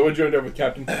 What'd you end up with,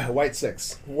 Captain? White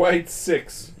 6. White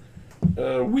 6.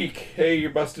 Weak. Hey, you're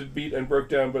busted, beat, and broke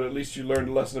down, but at least you learned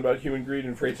a lesson about human greed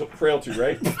and frailty,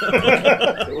 right?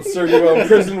 It will serve you well in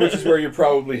prison, which is where you're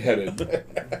probably headed.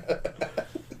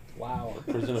 Wow.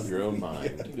 Prison of your own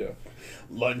mind. Yeah.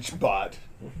 Lunchbot.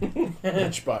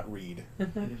 Lunchbot Reed.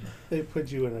 They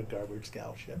put you in a garbage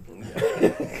scow ship.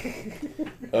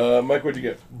 Mike, what'd you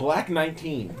get? Black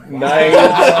 19. 9.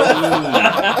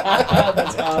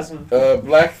 That's awesome.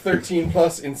 Black 13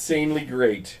 plus, insanely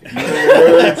great. You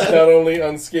will emerge not only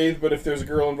unscathed, but if there's a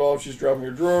girl involved, she's dropping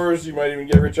her drawers. You might even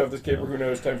get rich off this caper. Who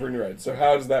knows? Time for a new ride. So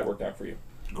how does that work out for you?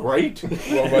 Great.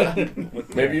 Well,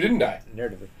 but maybe you didn't die.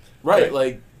 Narratively. Right,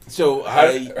 like, so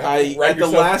I Write at the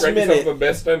last yourself minute, the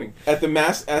best ending. at the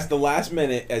last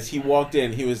minute, as he walked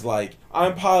in, he was like,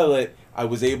 "I'm pilot." I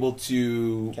was able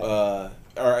to, he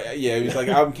was like,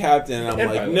 "I'm captain," and I'm And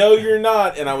like, pilot. "No, you're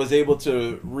not." And I was able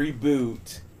to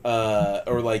reboot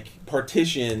or like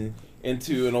partition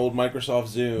into an old Microsoft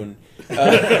Zune,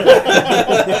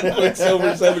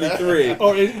 Quicksilver 73.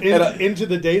 Or And into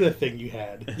the data thing you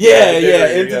had. Yeah, Yeah,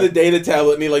 into yeah. the data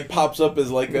tablet, and he like pops up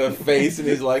as like a face, and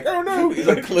he's like, "Oh no!" He's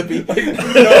like Clippy.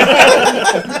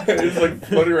 It's like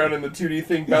floating around in the 2D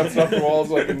thing, bouncing off the walls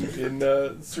like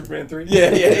in Superman 3. Yeah,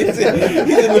 he's in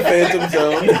the Phantom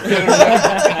Zone.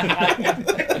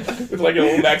 With like a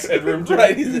little Max Headroom. too.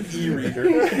 Right, he's an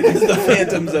e-reader. He's the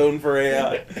Phantom Zone for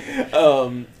AI.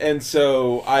 And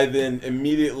so I then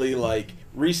immediately like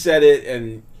reset it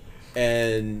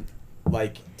and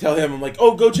like tell him, I'm like,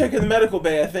 "Oh, go check in the medical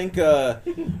bay. I think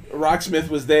Rocksmith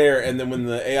was there." And then when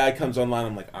the AI comes online,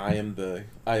 I'm like, I am the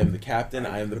captain.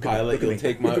 I am the pilot. You'll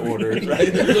take my orders.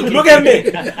 Right? Look at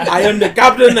me. I am the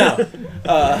captain now.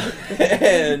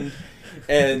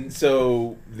 And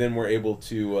so then we're able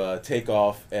to take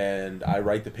off, and I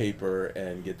write the paper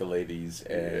and get the ladies,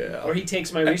 and Or he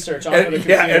takes my research off of the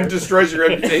computer. and destroys your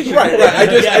reputation. right.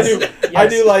 I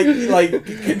do like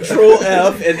Control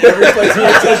F, and every place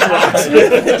I touch rocks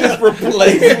with, just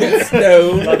replace with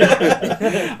stone.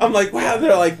 I'm like, wow.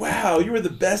 They're like, wow, you were the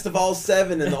best of all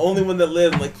 7 and the only one that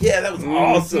lived. I'm like, yeah, that was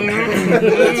awesome.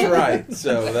 That's right.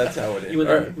 So that's how it is. You win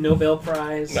the Nobel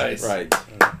Prize. Nice. Right.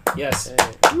 Yes.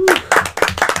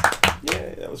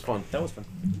 Yeah, that was fun. That was fun.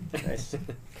 Nice.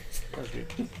 That was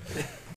good.